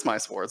 it's my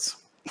sports.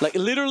 Like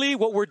literally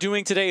what we're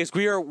doing today is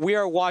we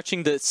are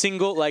watching the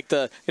single, like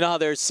you know how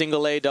there's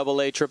single A, double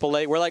A, triple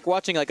A. We're like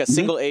watching like a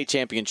single A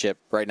championship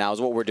right now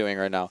is what we're doing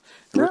right now.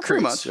 Yeah, Recruits,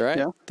 pretty much, right?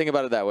 Yeah. Think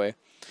about it that way.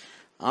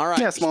 All right.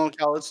 Yeah, small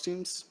college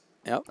teams.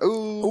 Yep.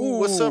 Ooh,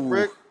 what's up,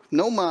 Rick?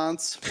 No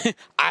mons.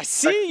 I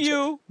see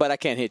you, but I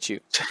can't hit you.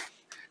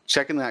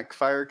 Checking that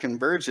fire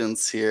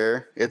convergence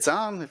here. It's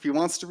on. If he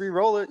wants to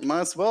re-roll it, you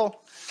might as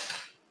well.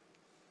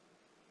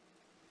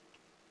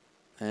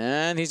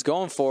 And he's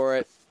going for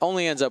it.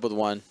 Only ends up with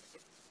 1.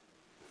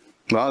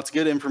 Well, it's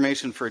good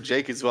information for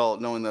Jake as well,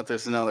 knowing that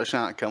there's another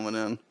shot coming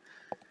in.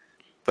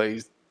 But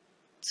he's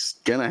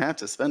going to have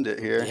to spend it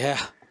here. Yeah.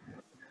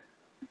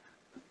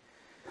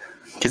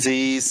 Because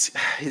he's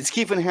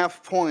keeping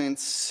half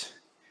points.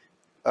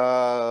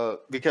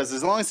 Because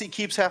as long as he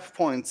keeps half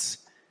points,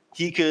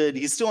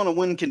 he's still in a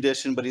win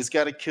condition, but he's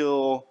got to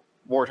kill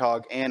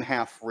Warthog and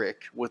half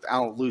Rick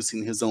without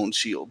losing his own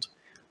shield.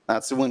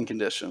 That's the win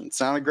condition. It's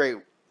not a great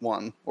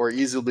one or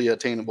easily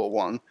attainable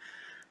one.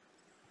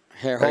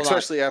 Here,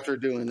 especially after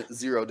doing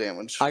 0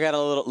 damage. I got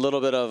a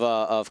little bit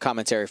of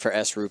commentary for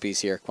S Rupees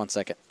here. 1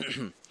 second.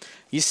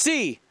 You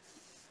see,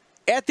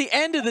 at the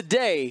end of the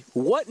day,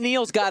 what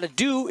Neil's got to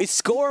do is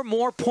score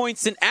more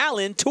points than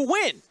Allen to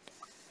win.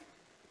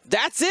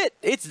 That's it.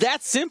 It's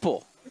that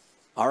simple.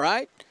 All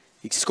right?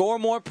 You score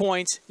more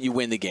points, you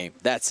win the game.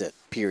 That's it.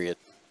 Period.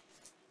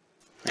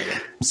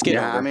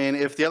 Yeah, I mean,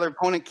 if the other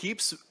opponent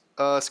keeps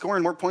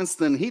scoring more points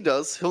than he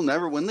does, he'll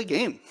never win the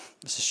game.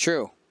 This is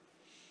true.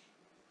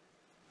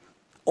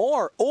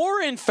 Or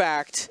in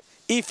fact,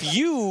 if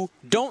you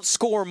don't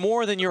score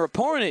more than your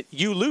opponent,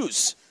 you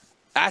lose.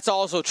 That's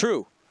also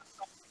true.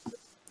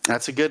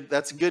 That's a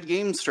good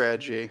game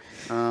strategy.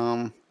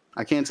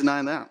 I can't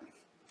deny that.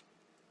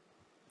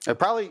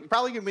 Probably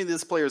gonna be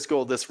this player's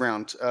goal this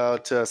round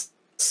to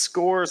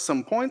score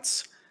some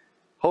points.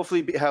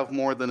 Hopefully, have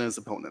more than his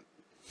opponent.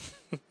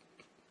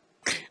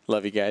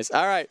 Love you guys.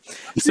 All right,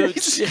 so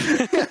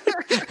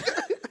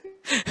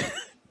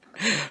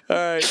all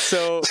right,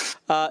 so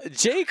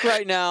Jake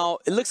right now,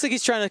 it looks like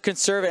he's trying to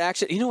conserve it.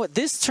 Actually, you know what?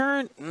 This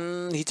turn,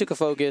 he took a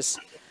focus.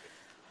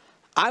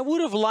 I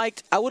would have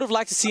liked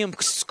to see him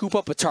scoop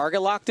up a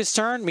target lock this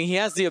turn. I mean, he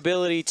has the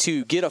ability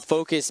to get a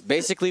focus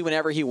basically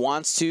whenever he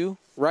wants to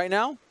right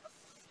now.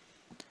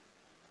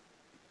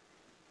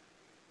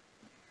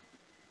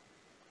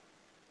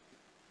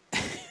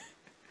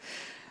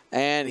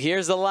 And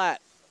here's the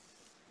lat.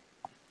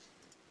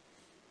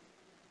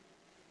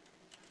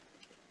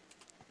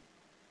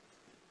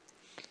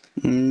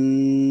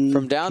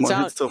 From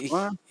downtown,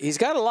 he's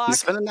got a lock.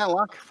 He's spinning that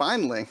lock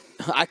finally.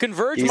 I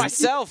converged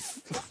myself.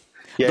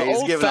 Yeah, the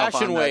he's giving up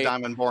on way. that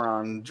diamond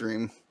boron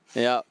dream.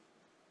 Yeah,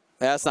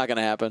 that's not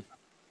gonna happen.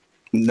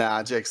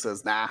 Nah, Jake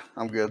says, nah,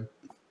 I'm good.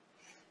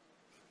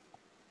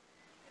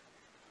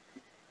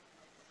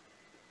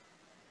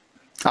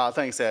 Oh,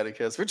 thanks,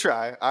 Atticus. We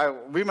try.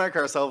 We make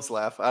ourselves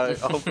laugh. I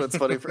hope it's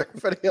funny for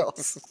everybody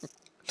else.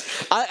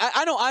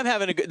 I know I'm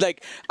having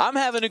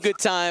a good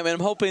time, and I'm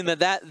hoping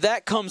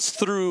that comes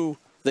through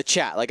the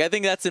chat. Like, I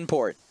think that's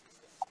important.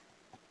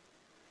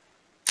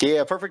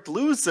 Yeah, perfect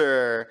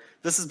loser.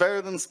 This is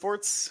better than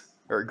sports,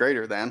 or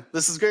greater than.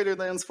 This is greater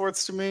than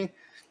sports to me.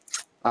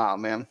 Oh,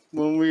 man.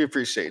 Well, we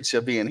appreciate you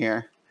being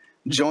here,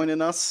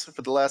 joining us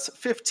for the last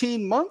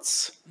 15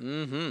 months.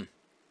 Mm-hmm.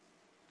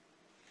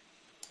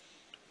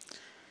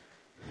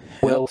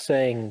 Will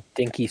saying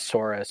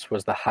Dinkysaurus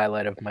was the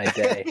highlight of my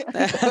day.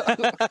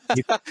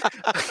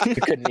 you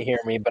couldn't hear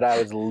me, but I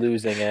was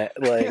losing it.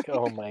 Like,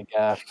 oh my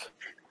gosh.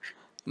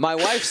 My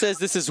wife says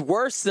this is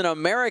worse than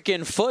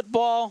American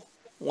football.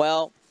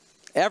 Well,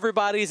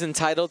 everybody's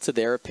entitled to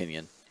their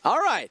opinion. All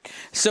right,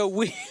 so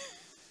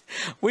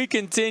we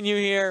continue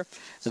here.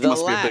 You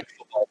must be a big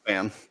football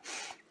fan.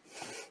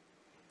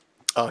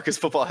 Oh, because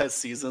football has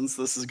seasons.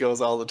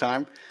 Goes all the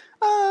time.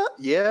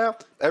 Yeah,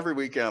 every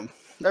weekend.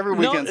 Every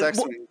weekend's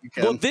next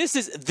weekend. Well, this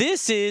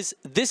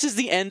is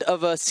the end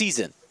of a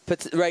season.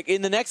 But right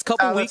in the next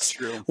couple weeks,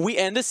 we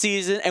end the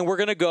season, and we're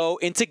gonna go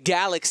into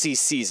Galaxy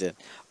season.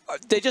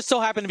 They just so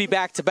happen to be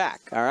back to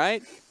back. All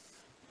right.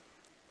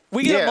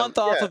 We get a month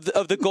off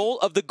of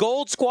the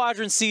gold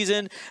squadron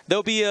season.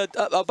 There'll be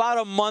about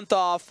a month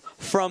off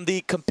from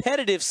the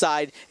competitive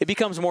side. It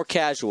becomes more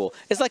casual.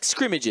 It's like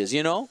scrimmages,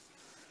 you know.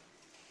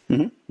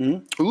 Mm-hmm.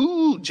 Mm-hmm.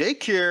 Ooh,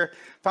 Jake here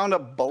found a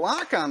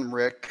block on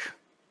Rick.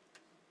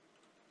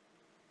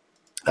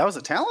 That was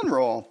a Talon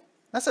roll.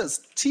 That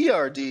says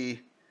TRD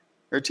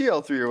or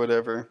TL3 or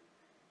whatever.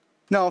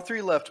 No,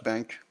 3 left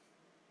bank.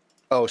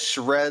 Oh,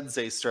 shreds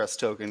a stress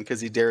token because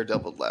he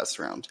daredeviled last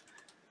round.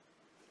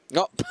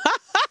 No.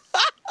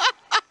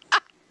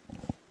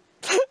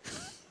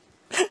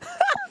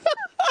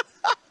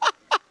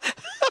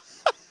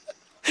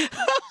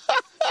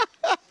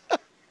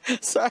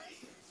 Sorry.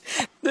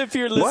 If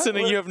you're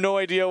listening, you have no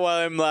idea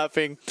why I'm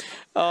laughing.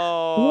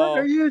 Oh, what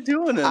are you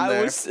doing in there?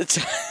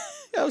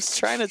 I was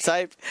trying to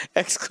type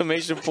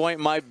exclamation point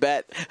my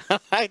bet.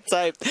 I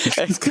typed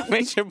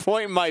exclamation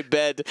point my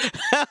bed.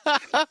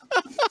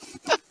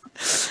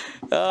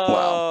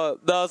 Wow.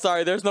 No,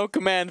 sorry. There's no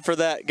command for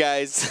that,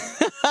 guys.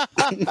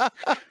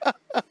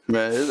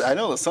 Man, I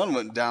know the sun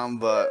went down,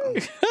 but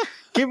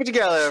keep it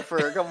together for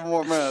a couple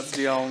more minutes,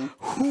 Dion.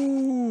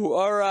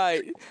 All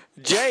right.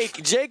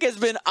 Jake has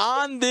been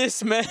on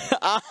this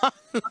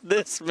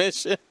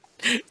mission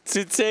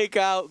to take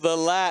out the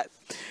lat.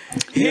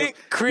 Hit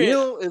crit.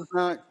 Neil is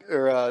not,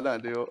 or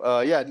not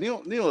Neil. Yeah,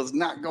 Neil is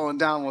not going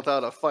down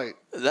without a fight.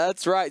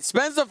 That's right.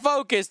 Spends the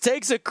focus,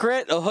 takes a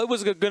crit. It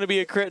was going to be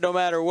a crit no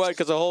matter what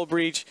because a hull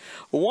breach.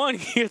 One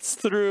gets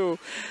through.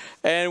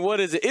 And what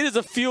is it? It is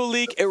a fuel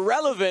leak.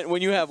 Irrelevant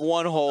when you have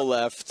one hull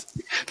left.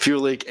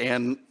 Fuel leak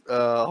and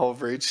hull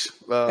breach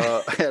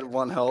at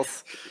 1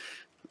 health.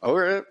 All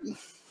right.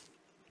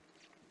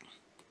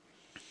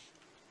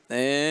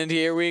 And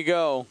here we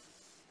go.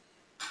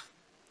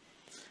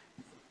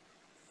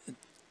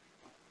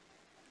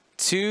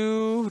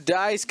 2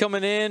 dice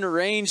coming in,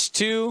 range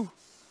 2.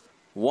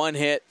 1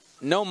 hit.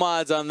 No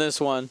mods on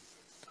this one.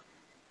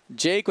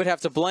 Jake would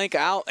have to blank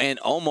out and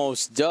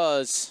almost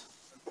does.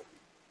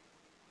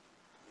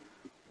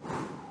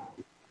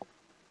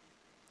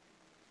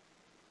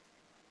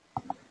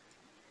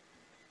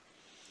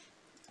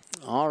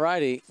 All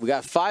righty. We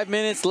got 5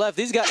 minutes left.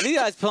 These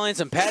guys playing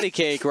some patty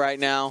cake right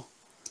now.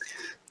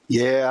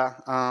 Yeah.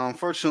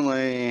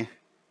 Unfortunately,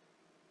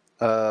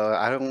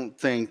 I don't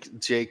think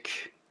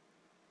Jake...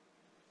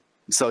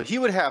 So he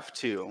would have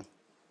to,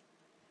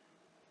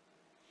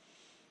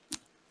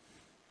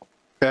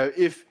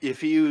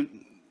 if he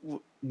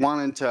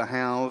wanted to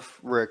have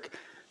Rick.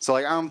 So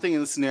like I'm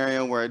thinking the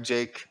scenario where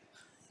Jake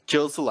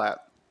kills the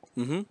lat,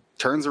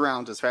 turns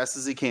around as fast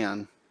as he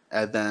can,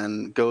 and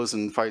then goes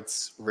and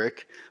fights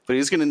Rick. But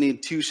he's going to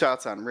need 2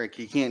 shots on Rick.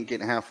 He can't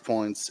get half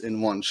points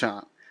in 1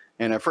 shot.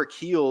 And if Rick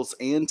heals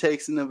and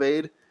takes an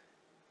evade,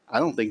 I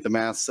don't think the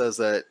math says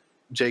that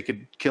Jake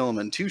could kill him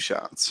in 2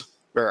 shots.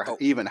 Or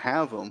even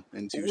have him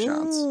in 2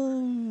 shots.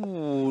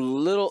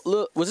 Little,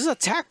 was this a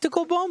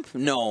tactical bump?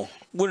 No,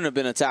 wouldn't have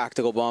been a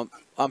tactical bump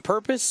on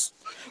purpose.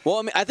 Well,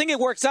 I mean, I think it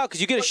works out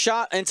because you get a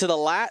shot into the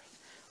lat.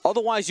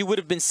 Otherwise, you would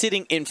have been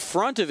sitting in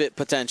front of it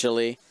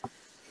potentially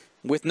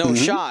with no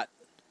shot.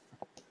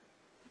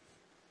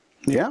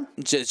 Yeah.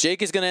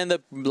 Jake is going to end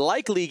up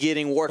likely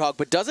getting Warthog,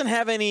 but doesn't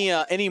have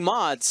any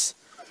mods.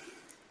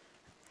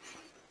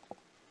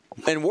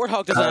 And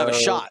Warthog doesn't have a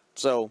shot,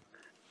 so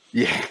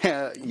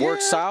yeah,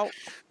 works out.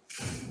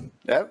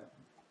 Yep.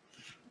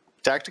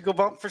 Tactical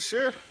bump for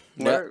sure.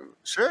 Yep.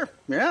 Sure.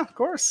 Yeah, of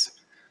course.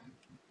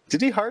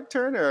 Did he hard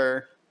turn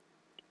or?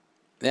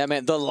 Yeah,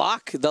 man. The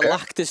lock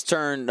this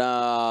turn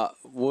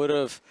would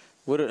have.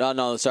 Oh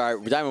no,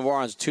 sorry. Diamond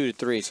Boron's 2 to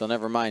 3, so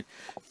never mind.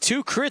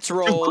 2 crits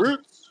rolled. 2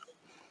 crits.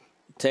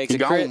 Takes a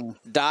crit,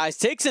 dies,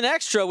 takes an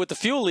extra with the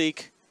fuel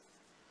leak.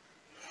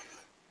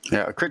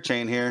 Yeah, a crit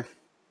chain here.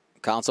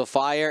 Console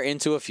fire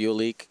into a fuel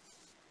leak.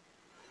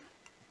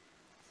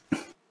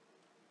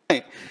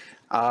 Hey,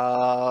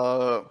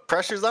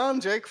 pressure's on,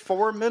 Jake.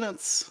 4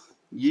 minutes.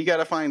 You got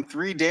to find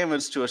 3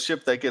 damage to a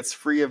ship that gets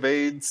free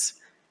evades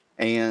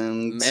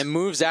and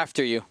moves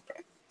after you.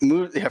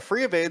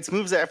 Free evades,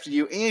 moves after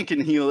you, and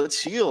can heal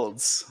its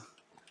shields.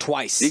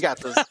 Twice. You got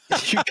this.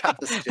 You got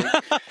this, Jake.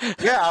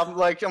 Yeah,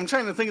 I'm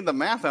trying to think of the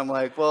math. I'm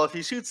like, well, if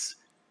he shoots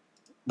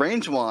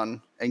range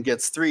 1 and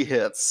gets 3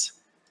 hits,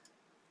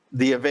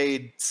 the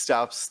evade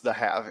stops the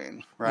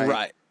halving, right?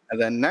 Right.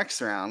 And then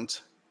next round,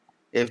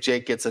 if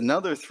Jake gets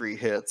another 3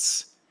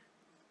 hits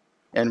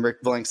and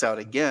Rick blanks out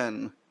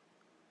again,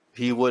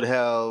 he would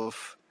have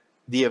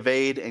the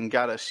evade and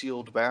got a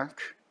shield back.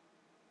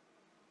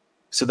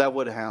 So that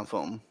would have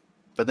him.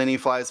 But then he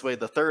flies away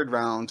the 3rd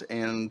round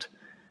and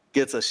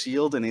gets a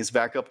shield and he's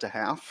back up to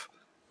half.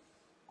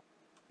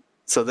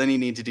 So then you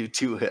need to do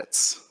 2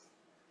 hits.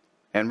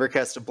 And Rick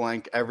has to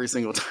blank every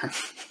single time.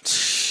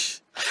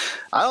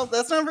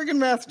 That's not very good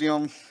math,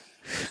 Jim.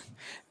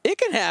 It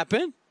can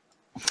happen.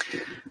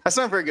 That's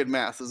not very good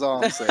math, is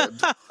all I'm saying.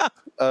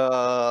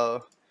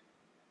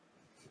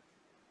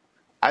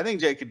 I think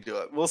Jake could do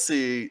it. We'll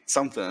see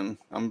something,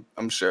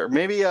 I'm sure.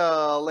 Maybe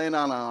land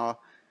on a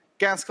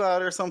gas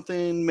cloud or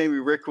something. Maybe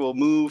Rick will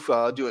move,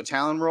 do a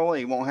talon roll, and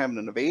he won't have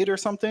an evade or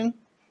something.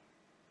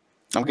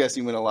 I'm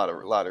guessing you win a lot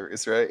of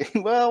lotteries, right?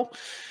 Well,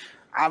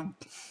 I'm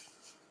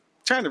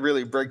trying to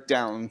really break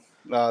down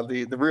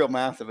the real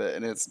math of it,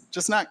 and it's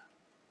just not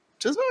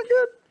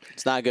good.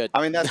 It's not good.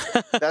 I mean,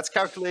 that's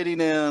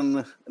calculating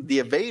in the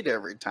evade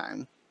every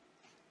time.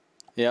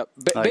 Yep.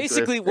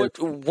 Basically,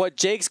 what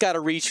Jake's got to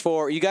reach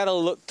for, you got to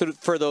look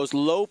for those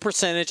low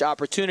percentage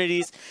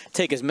opportunities.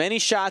 Take as many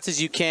shots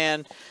as you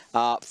can.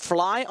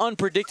 Fly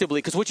unpredictably,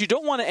 because what you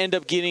don't want to end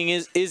up getting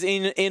is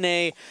in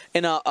a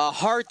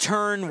hard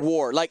turn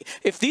war. Like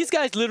if these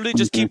guys literally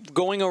just keep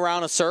going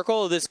around a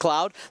circle of this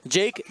cloud,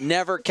 Jake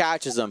never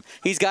catches them.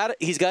 He's got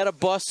to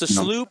bust a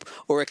sloop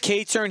or a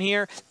K turn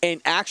here and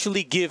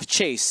actually give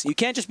chase. You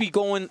can't just be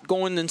going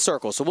in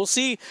circles. So we'll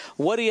see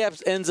what he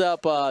ends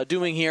up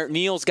doing here.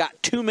 Neil's got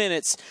 2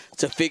 minutes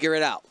to figure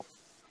it out.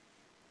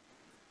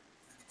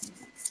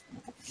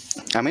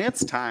 I mean,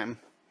 it's time.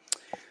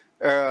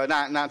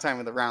 Not time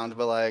of the round,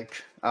 but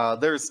like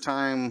there's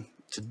time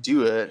to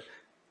do it.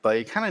 But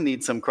you kind of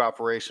need some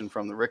cooperation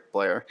from the Rick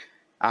player.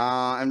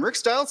 And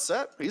Rick's dial's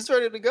set. He's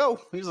ready to go.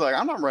 He's like,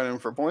 I'm not running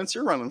for points.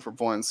 You're running for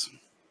points.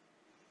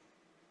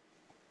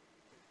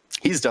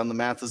 He's done the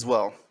math as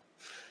well.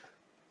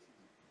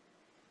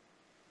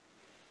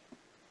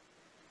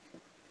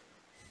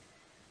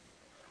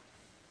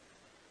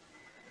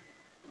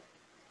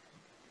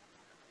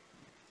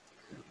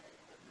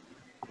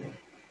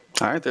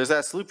 All right, there's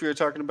that sloop you were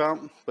talking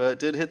about, but it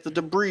did hit the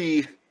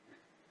debris.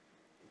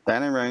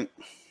 That ain't right.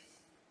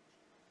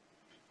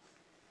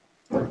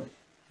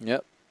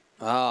 Yep.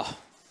 Oh.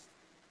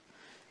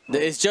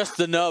 It's just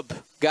the nub,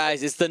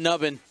 guys. It's the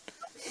nubbin.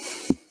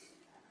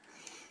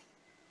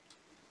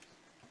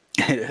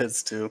 It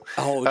is, too.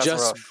 Oh, That's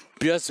just rough.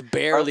 Just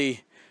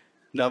barely.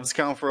 Nubs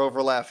count for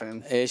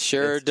overlapping. It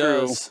sure It's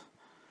true. does.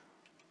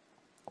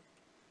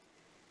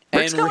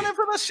 Rick's going in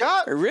for the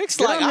shot. Rick's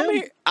Get like, on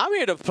in. I'm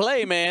here to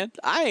play, man.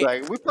 I ain't.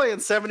 Like, we playing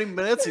 70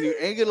 minutes and you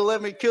ain't going to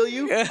let me kill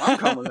you? I'm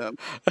coming in.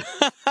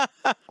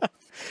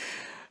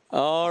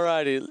 All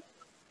righty.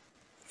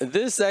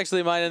 This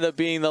actually might end up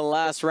being the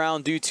last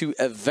round due to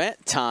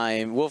event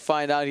time. We'll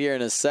find out here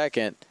in a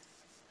second.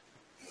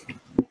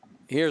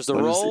 Here's the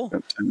roll.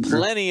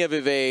 Plenty of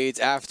evades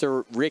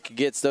after Rick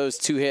gets those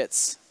 2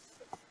 hits.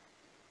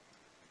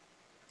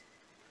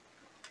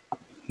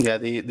 Yeah,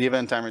 the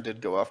event timer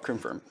did go off.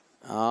 Confirm.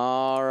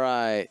 All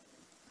right.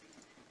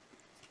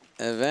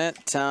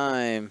 Event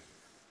time.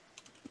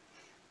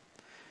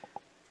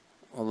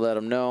 We'll let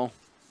him know.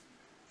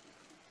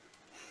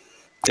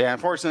 Yeah,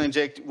 unfortunately,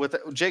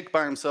 Jake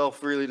by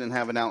himself really didn't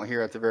have an out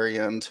here at the very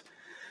end.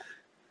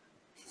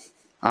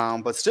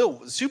 But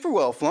still, super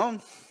well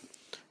flown.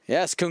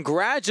 Yes,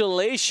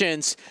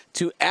 congratulations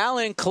to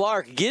Alan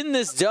Clark getting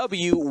this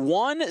W,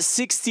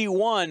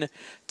 161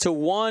 to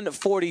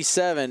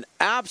 147.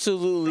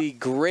 Absolutely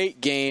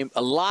great game.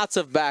 Lots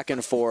of back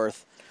and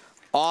forth.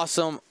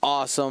 Awesome,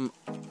 awesome,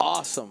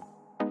 awesome.